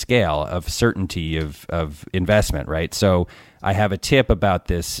 10-point scale of certainty of investment, right? So I have a tip about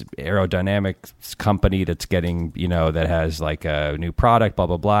this aerodynamics company that's getting, that has like a new product, blah,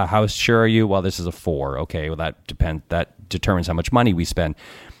 blah, blah. How sure are you? Well, this is a 4. Okay, well, that determines how much money we spend.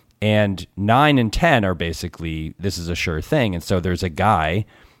 And 9 and 10 are basically, this is a sure thing. And so there's a guy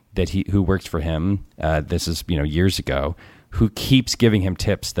who works for him, this is, years ago, who keeps giving him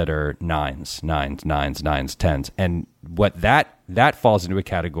tips that are 9s, 10s. And what that falls into a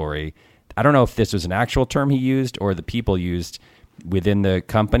category, I don't know if this was an actual term he used or the people used within the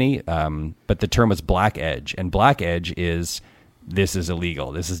company, but the term was black edge. And black edge is, this is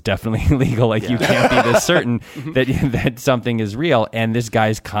illegal. This is definitely illegal. Like you can't be this certain that something is real. And this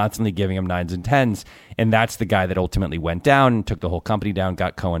guy's constantly giving him 9s and 10s. And that's the guy that ultimately went down and took the whole company down,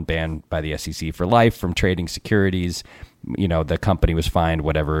 got Cohen banned by the SEC for life from trading securities. The company was fined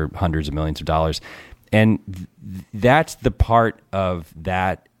whatever, hundreds of millions of dollars. And that's the part of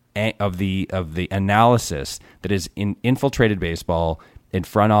that, of the analysis that is infiltrated baseball in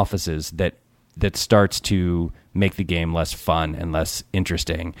front offices that starts to make the game less fun and less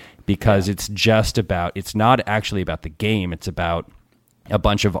interesting, because it's not actually about the game. It's about a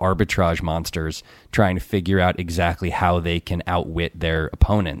bunch of arbitrage monsters trying to figure out exactly how they can outwit their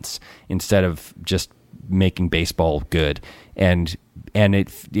opponents instead of just making baseball good. And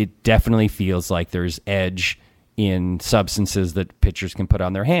it definitely feels like there's edge in substances that pitchers can put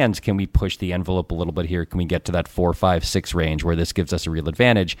on their hands. Can we push the envelope a little bit here? Can we get to that 4, 5, 6 range where this gives us a real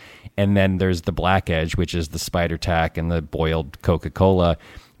advantage? And then there's the black edge, which is the spider tack and the boiled Coca-Cola,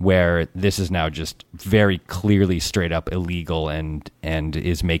 where this is now just very clearly straight up illegal and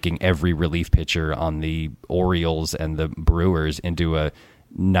is making every relief pitcher on the Orioles and the Brewers into a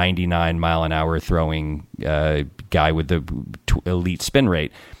 99 mile an hour throwing guy with the elite spin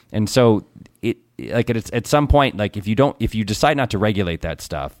rate. And so it's at some point, like if you decide not to regulate that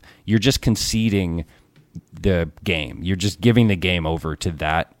stuff, you're just conceding the game. You're just giving the game over to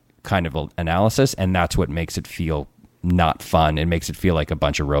that kind of analysis, and that's what makes it feel not fun. It makes it feel like a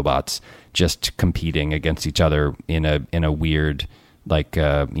bunch of robots just competing against each other in a weird, like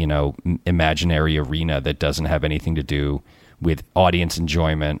imaginary arena that doesn't have anything to do with audience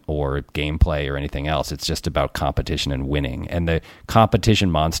enjoyment or gameplay or anything else. It's just about competition and winning. And the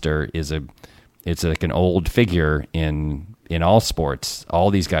competition monster it's like an old figure in all sports.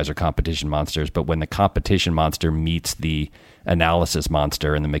 All these guys are competition monsters, but when the competition monster meets the analysis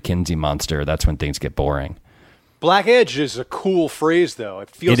monster and the McKinsey monster, that's when things get boring. Black edge is a cool phrase, though.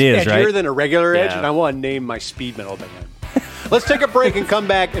 It feels edgier right? than a regular edge, and I want to name my speed metal band. Let's take a break and come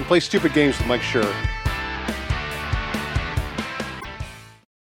back and play stupid games with Mike Schur.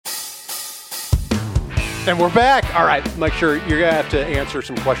 And we're back. All right, Mike Schur, you're going to have to answer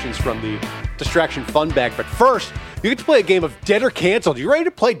some questions from the Distraction Fun Bag. But first, you get to play a game of Dead or Canceled. You ready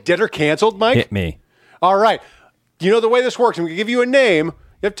to play Dead or Canceled, Mike? Hit me. All right. You know the way this works. I'm going to give you a name.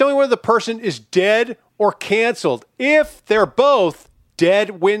 You have to tell me whether the person is dead or canceled. If they're both,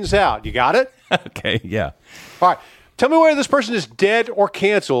 dead wins out. You got it? Okay, yeah. All right. Tell me whether this person is dead or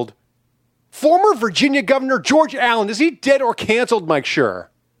canceled. Former Virginia Governor George Allen, is he dead or canceled, Mike Schur?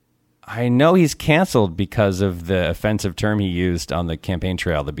 I know he's canceled because of the offensive term he used on the campaign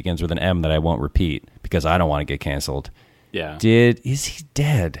trail that begins with an M that I won't repeat because I don't want to get canceled. Yeah. Is he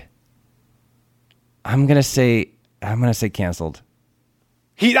dead? I'm gonna say canceled.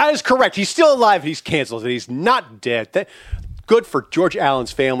 That is correct. He's still alive. He's canceled. He's not dead. Good for George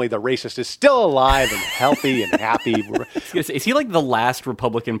Allen's family. The racist is still alive and healthy and happy. Is he like the last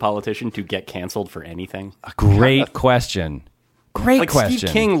Republican politician to get canceled for anything? Great question. Great question. Steve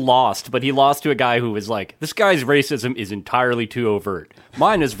King lost, but he lost to a guy who was like, this guy's racism is entirely too overt.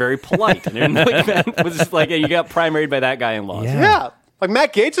 Mine is very polite. And like, that was just like, you got primaried by that guy and lost. Yeah. Like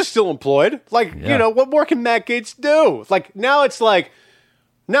Matt Gaetz is still employed. Like, what more can Matt Gaetz do? Like now it's like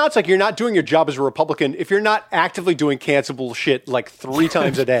you're not doing your job as a Republican if you're not actively doing cancelable shit like 3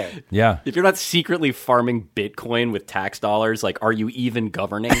 times a day. Yeah. If you're not secretly farming Bitcoin with tax dollars, like, are you even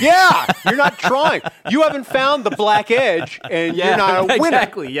governing? Yeah. You're not trying. You haven't found the black edge and you're not a winner.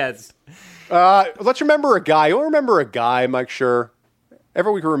 Exactly, yes. Let's remember a guy. You want to remember a guy, Mike Schur?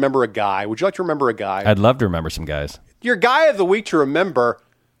 Every week we remember a guy. Would you like to remember a guy? I'd love to remember some guys. Your guy of the week to remember,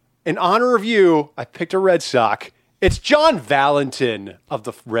 in honor of you, I picked a Red Sox. It's John Valentin of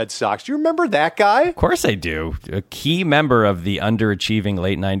the Red Sox. Do you remember that guy? Of course I do. A key member of the underachieving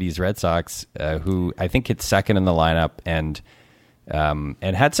late 90s Red Sox, who I think hit second in the lineup and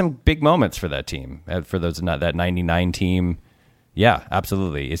had some big moments for that team, for that 99 team. Yeah,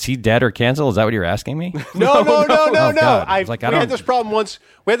 absolutely. Is he dead or canceled? Is that what you're asking me? No. God. We had this problem once.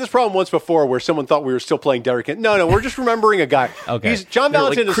 We had this problem once before where someone thought we were still playing Derek. No, we're just remembering a guy. Okay. John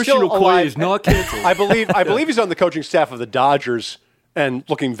Valentin is Christian still Okoye alive. is not canceled. I believe he's on the coaching staff of the Dodgers and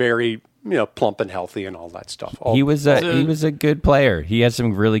looking very plump and healthy and all that stuff. He was a good player. He had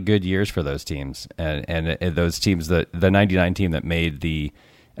some really good years for those teams and those teams. The 99 team that made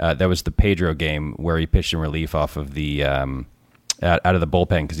that was the Pedro game where he pitched in relief off of the. Out of the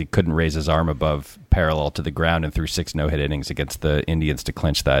bullpen because he couldn't raise his arm above parallel to the ground and threw 6 no-hit innings against the Indians to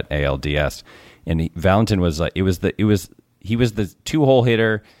clinch that ALDS. And Valentin was like he was the 2-hole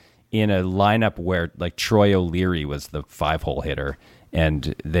hitter in a lineup where like Troy O'Leary was the 5-hole hitter,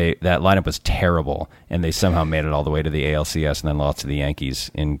 and that lineup was terrible, and they somehow made it all the way to the ALCS and then lost to the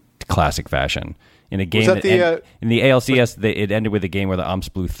Yankees in classic fashion. In a game in the ALCS, it ended with a game where the umps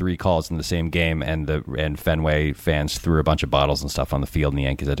blew 3 calls in the same game, and Fenway fans threw a bunch of bottles and stuff on the field, and the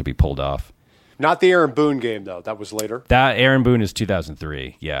Yankees had to be pulled off. Not the Aaron Boone game though. That was later. That Aaron Boone is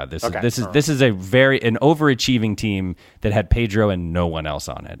 2003. Yeah, this is an overachieving team that had Pedro and no one else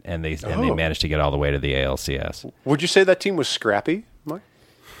on it, and they managed to get all the way to the ALCS. Would you say that team was scrappy, Mike?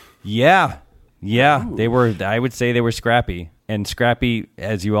 Yeah. Ooh. They were. I would say they were scrappy. And scrappy,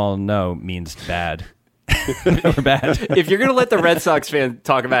 as you all know, means bad. They were bad. If you're going to let the Red Sox fan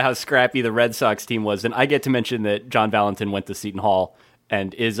talk about how scrappy the Red Sox team was, then I get to mention that John Valentin went to Seton Hall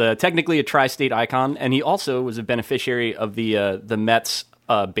and is technically a tri-state icon. And he also was a beneficiary of the Mets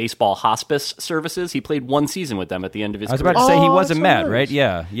baseball hospice services. He played 1 season with them at the end of his career. I was about to say he was a Met, right?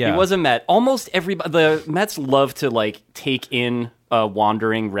 Yeah. He was a Met. Almost everybody. The Mets love to like take in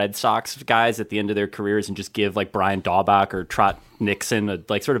wandering Red Sox guys at the end of their careers and just give like Brian Daubach or Trot Nixon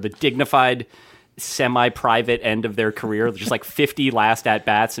sort of a dignified semi-private end of their career, just like 50 last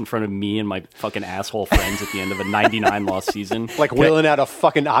at-bats in front of me and my fucking asshole friends at the end of a 99 loss season. Like wheeling out a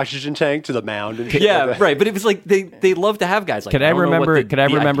fucking oxygen tank to the mound and shit. Yeah, right. But it was like they love to have guys like Could I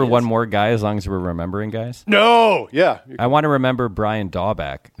remember one more guy as long as we're remembering guys? No. Yeah. I want to remember Brian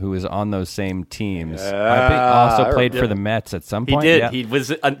Daubach, who was on those same teams. I think also played for the Mets at some point. He did. Yeah. He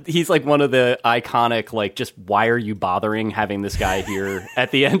was he's like one of the iconic, like, just why are you bothering having this guy here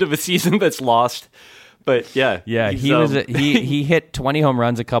at the end of a season that's lost? But yeah, he hit 20 home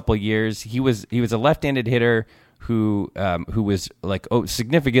runs a couple years. He was a left-handed hitter who was like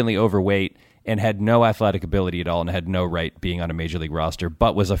significantly overweight and had no athletic ability at all and had no right being on a major league roster,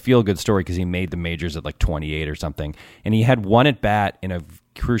 but was a feel-good story because he made the majors at like 28 or something. And he had one at bat in a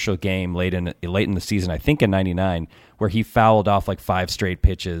crucial game late in the season, I think in 99, where he fouled off like 5 straight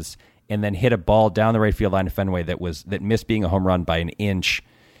pitches and then hit a ball down the right field line of Fenway that missed being a home run by an inch.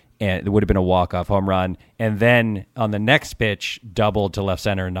 And it would have been a walk-off home run. And then on the next pitch, doubled to left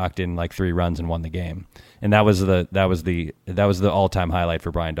center and knocked in like 3 runs and won the game. And that was the all-time highlight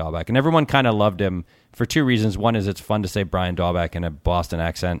for Brian Daubach. And everyone kind of loved him for 2 reasons. One is it's fun to say Brian Daubach in a Boston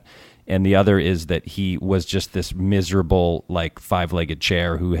accent. And the other is that he was just this miserable, like 5-legged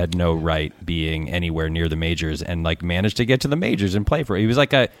chair who had no right being anywhere near the majors and like managed to get to the majors and play for it. He was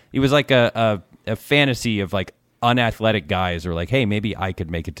like a fantasy of like unathletic guys are like, hey, maybe I could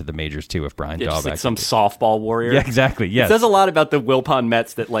make it to the majors too if Brian Daubach. Like some softball warrior. Yeah, exactly. Yes. It says a lot about the Wilpon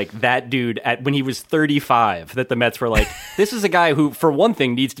Mets that like that dude when he was 35, that the Mets were like, this is a guy who, for one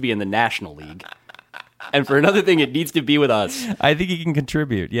thing, needs to be in the National League. And for another thing, it needs to be with us. I think he can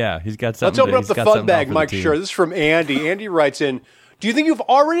contribute. Yeah, he's got something. Let's open up the fun bag, Mike Schur. This is from Andy. Andy writes in, do you think you've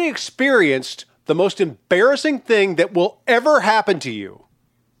already experienced the most embarrassing thing that will ever happen to you?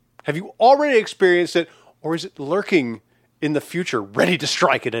 Have you already experienced it, or is it lurking in the future, ready to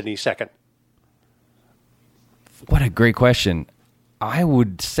strike at any second? What a great question. I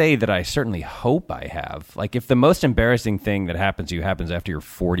would say that I certainly hope I have. Like, if the most embarrassing thing that happens to you happens after you're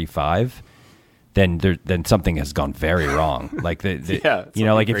 45, then something has gone very wrong. Like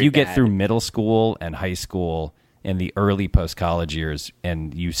like if you get through middle school and high school and the early post-college years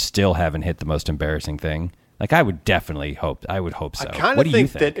and you still haven't hit the most embarrassing thing, like I would definitely hope. I would hope so. I kind of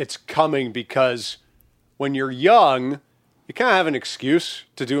think that it's coming because when you're young, you kind of have an excuse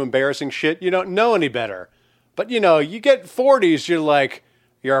to do embarrassing shit. You don't know any better. But, you get 40s,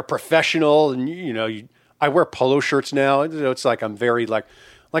 you're a professional, and, I wear polo shirts now. It's like I'm very, like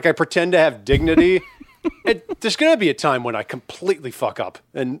I pretend to have dignity. There's going to be a time when I completely fuck up.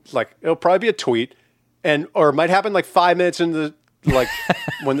 And, it'll probably be a tweet, or it might happen, 5 minutes into,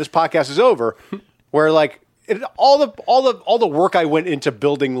 when this podcast is over, where, all the work I went into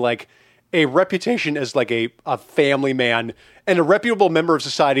building, a reputation as, a family man and a reputable member of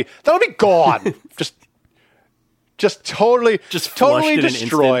society, that'll be gone. Just totally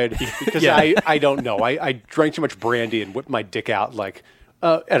destroyed because I don't know. I drank too much brandy and whipped my dick out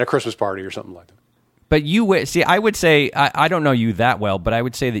at a Christmas party or something like that. But I would say, I don't know you that well, but I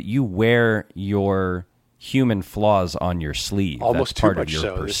would say that you wear your human flaws on your sleeve. Almost That's part too much of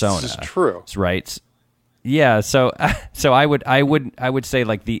your so. persona. This is true. Right? Yeah, so I would say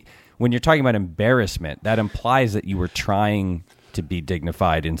when you're talking about embarrassment, that implies that you were trying to be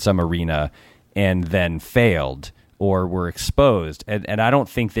dignified in some arena and then failed or were exposed. And I don't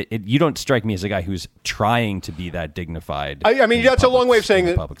think that you don't strike me as a guy who's trying to be that dignified. I mean, that's a long way of saying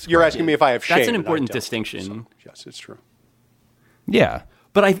that you're asking me if I have shame. That's an important distinction. So, yes, it's true. Yeah.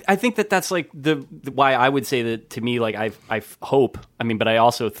 But I think that's the why I would say that to me, I hope, but I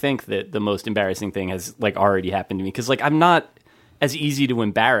also think that the most embarrassing thing has already happened to me. Cause I'm not as easy to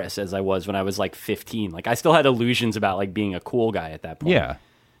embarrass as I was when I was 15. I still had illusions about being a cool guy at that point. Yeah.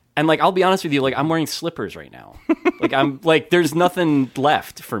 And I'll be honest with you, I'm wearing slippers right now. There's nothing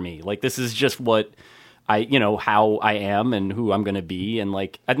left for me. This is just what how I am and who I'm going to be. And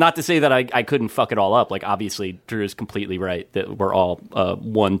not to say that I couldn't fuck it all up. Obviously Drew is completely right that we're all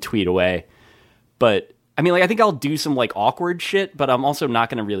one tweet away. But I think I'll do some awkward shit, but I'm also not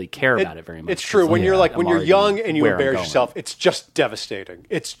going to really care about it very much. It's true. When you're when you're young and you embarrass yourself, it's just devastating.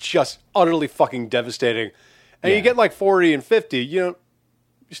 It's just utterly fucking devastating. And you get 40 and 50, you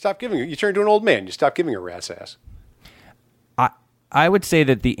stop giving it. You turn into an old man. You stop giving a rat's ass. I would say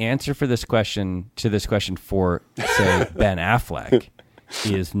that the answer for this question for, say, Ben Affleck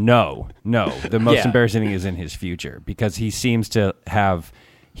is no. The most embarrassing thing is in his future because he seems to have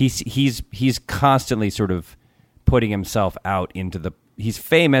he's constantly sort of putting himself out into he's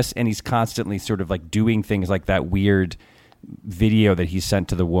famous and he's constantly sort of doing things like that weird video that he sent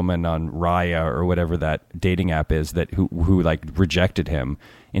to the woman on Raya or whatever that dating app is that who rejected him,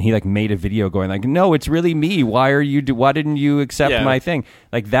 and he made a video going no, it's really me, why didn't you accept my thing?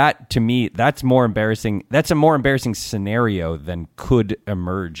 That to me, that's more embarrassing. That's a more embarrassing scenario than could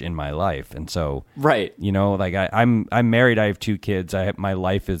emerge in my life. And so right, I'm married, I have 2 kids, my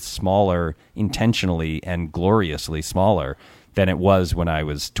life is smaller, intentionally and gloriously smaller than it was when I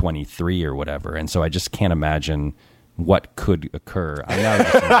was 23 or whatever, and so I just can't imagine what could occur. I'm now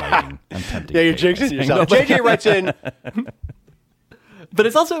just inviting. I'm tempting. Yeah, you're jinxing yourself. JJ writes in. But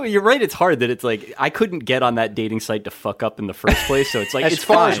it's also, you're right, it's hard that it's I couldn't get on that dating site to fuck up in the first place, so it's as it's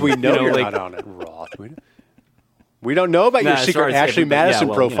far fine. as we know, you're not on it, Roth. We don't know about your secret Ashley Madison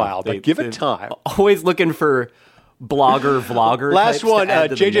profile, but give it time. Always looking for blogger, vlogger. Last one,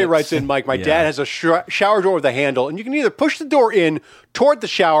 JJ writes in, Mike, my dad has a shower door with a handle, and you can either push the door in toward the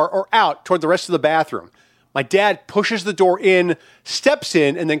shower or out toward the rest of the bathroom. My dad pushes the door in, steps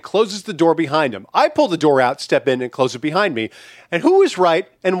in, and then closes the door behind him. I pull the door out, step in, and close it behind me. And who is right,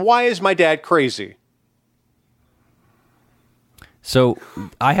 and why is my dad crazy? So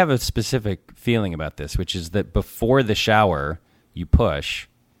I have a specific feeling about this, which is that before the shower, you push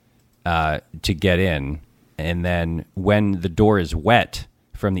to get in, and then when the door is wet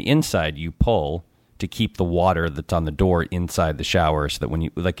from the inside, you pull to keep the water that's on the door inside the shower, so that when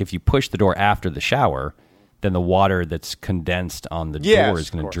you if you push the door after the shower, then the water that's condensed on the door is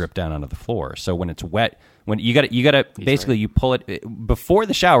going to drip down onto the floor. So when it's wet, when you got to basically you pull it before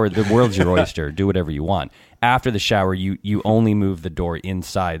the shower, the world's your oyster. Do whatever you want. After the shower, you only move the door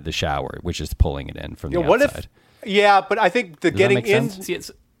inside the shower, which is pulling it in from the outside. But I think the getting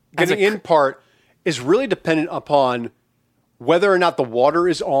in part is really dependent upon whether or not the water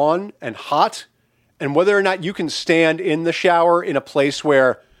is on and hot, and whether or not you can stand in the shower in a place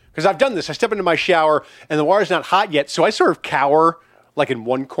where, Because I've done this. I step into my shower and the water's not hot yet, so I sort of cower like in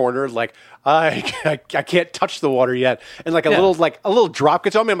one corner, like I can't touch the water yet, and like a little drop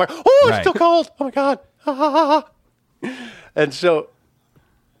gets on me. I'm like, oh, it's still cold. Oh my god. And so,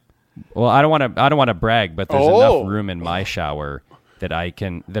 well, I don't want to brag, but there's enough room in my shower that I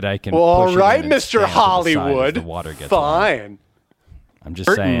can. Well, push all right, it in and Mr. stand to the side Hollywood. as the water gets Fine. I'm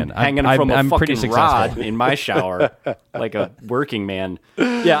just saying, hanging I'm from a pretty fucking successful rod in my shower, like a working man.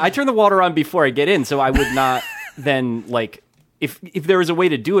 Yeah, I turn the water on before I get in, so I would not then like if there was a way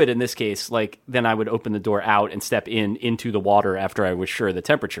to do it in this case, like then I would open the door out and step into the water after I was sure the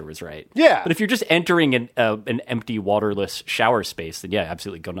temperature was right. Yeah, but if you're just entering an empty waterless shower space, then yeah,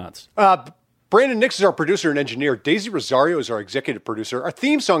 absolutely go nuts. Brandon Nix is our producer and engineer. Daisy Rosario is our executive producer. Our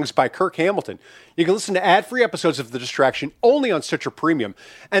theme song is by Kirk Hamilton. You can listen to ad-free episodes of The Distraction only on Stitcher Premium.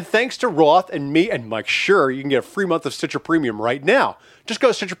 And thanks to Roth and me and Mike Schur, you can get a free month of Stitcher Premium right now. Just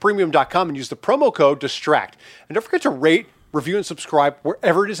go to StitcherPremium.com and use the promo code DISTRACT. And don't forget to rate, review, and subscribe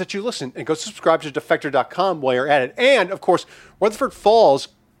wherever it is that you listen. And go subscribe to Defector.com while you're at it. And, of course, Rutherford Falls,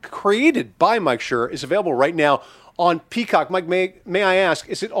 created by Mike Schur, is available right now on Peacock. Mike, may I ask,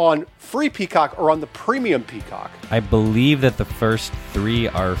 is it on free Peacock or on the premium Peacock? I believe that the first 3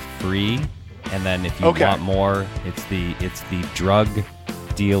 are free, and then if you want more, it's the drug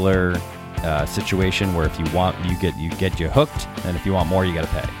dealer situation where if you want, you get you hooked, and if you want more, you got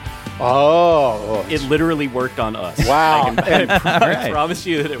to pay. Oh, it literally worked on us. Wow! I promise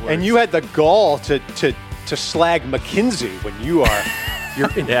you that it worked. And you had the gall to slag McKinsey when you are. You're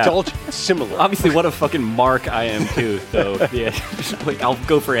indulgent similar. Obviously, what a fucking mark I am too. So yeah, like I'll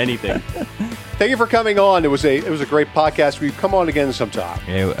go for anything. Thank you for coming on. It was a great podcast. We've come on again sometime.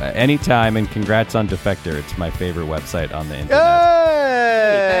 Anytime, and congrats on Defector. It's my favorite website on the internet.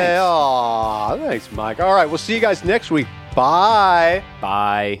 Hey, thanks, Mike. All right, we'll see you guys next week. Bye.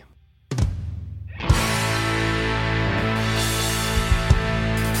 Bye.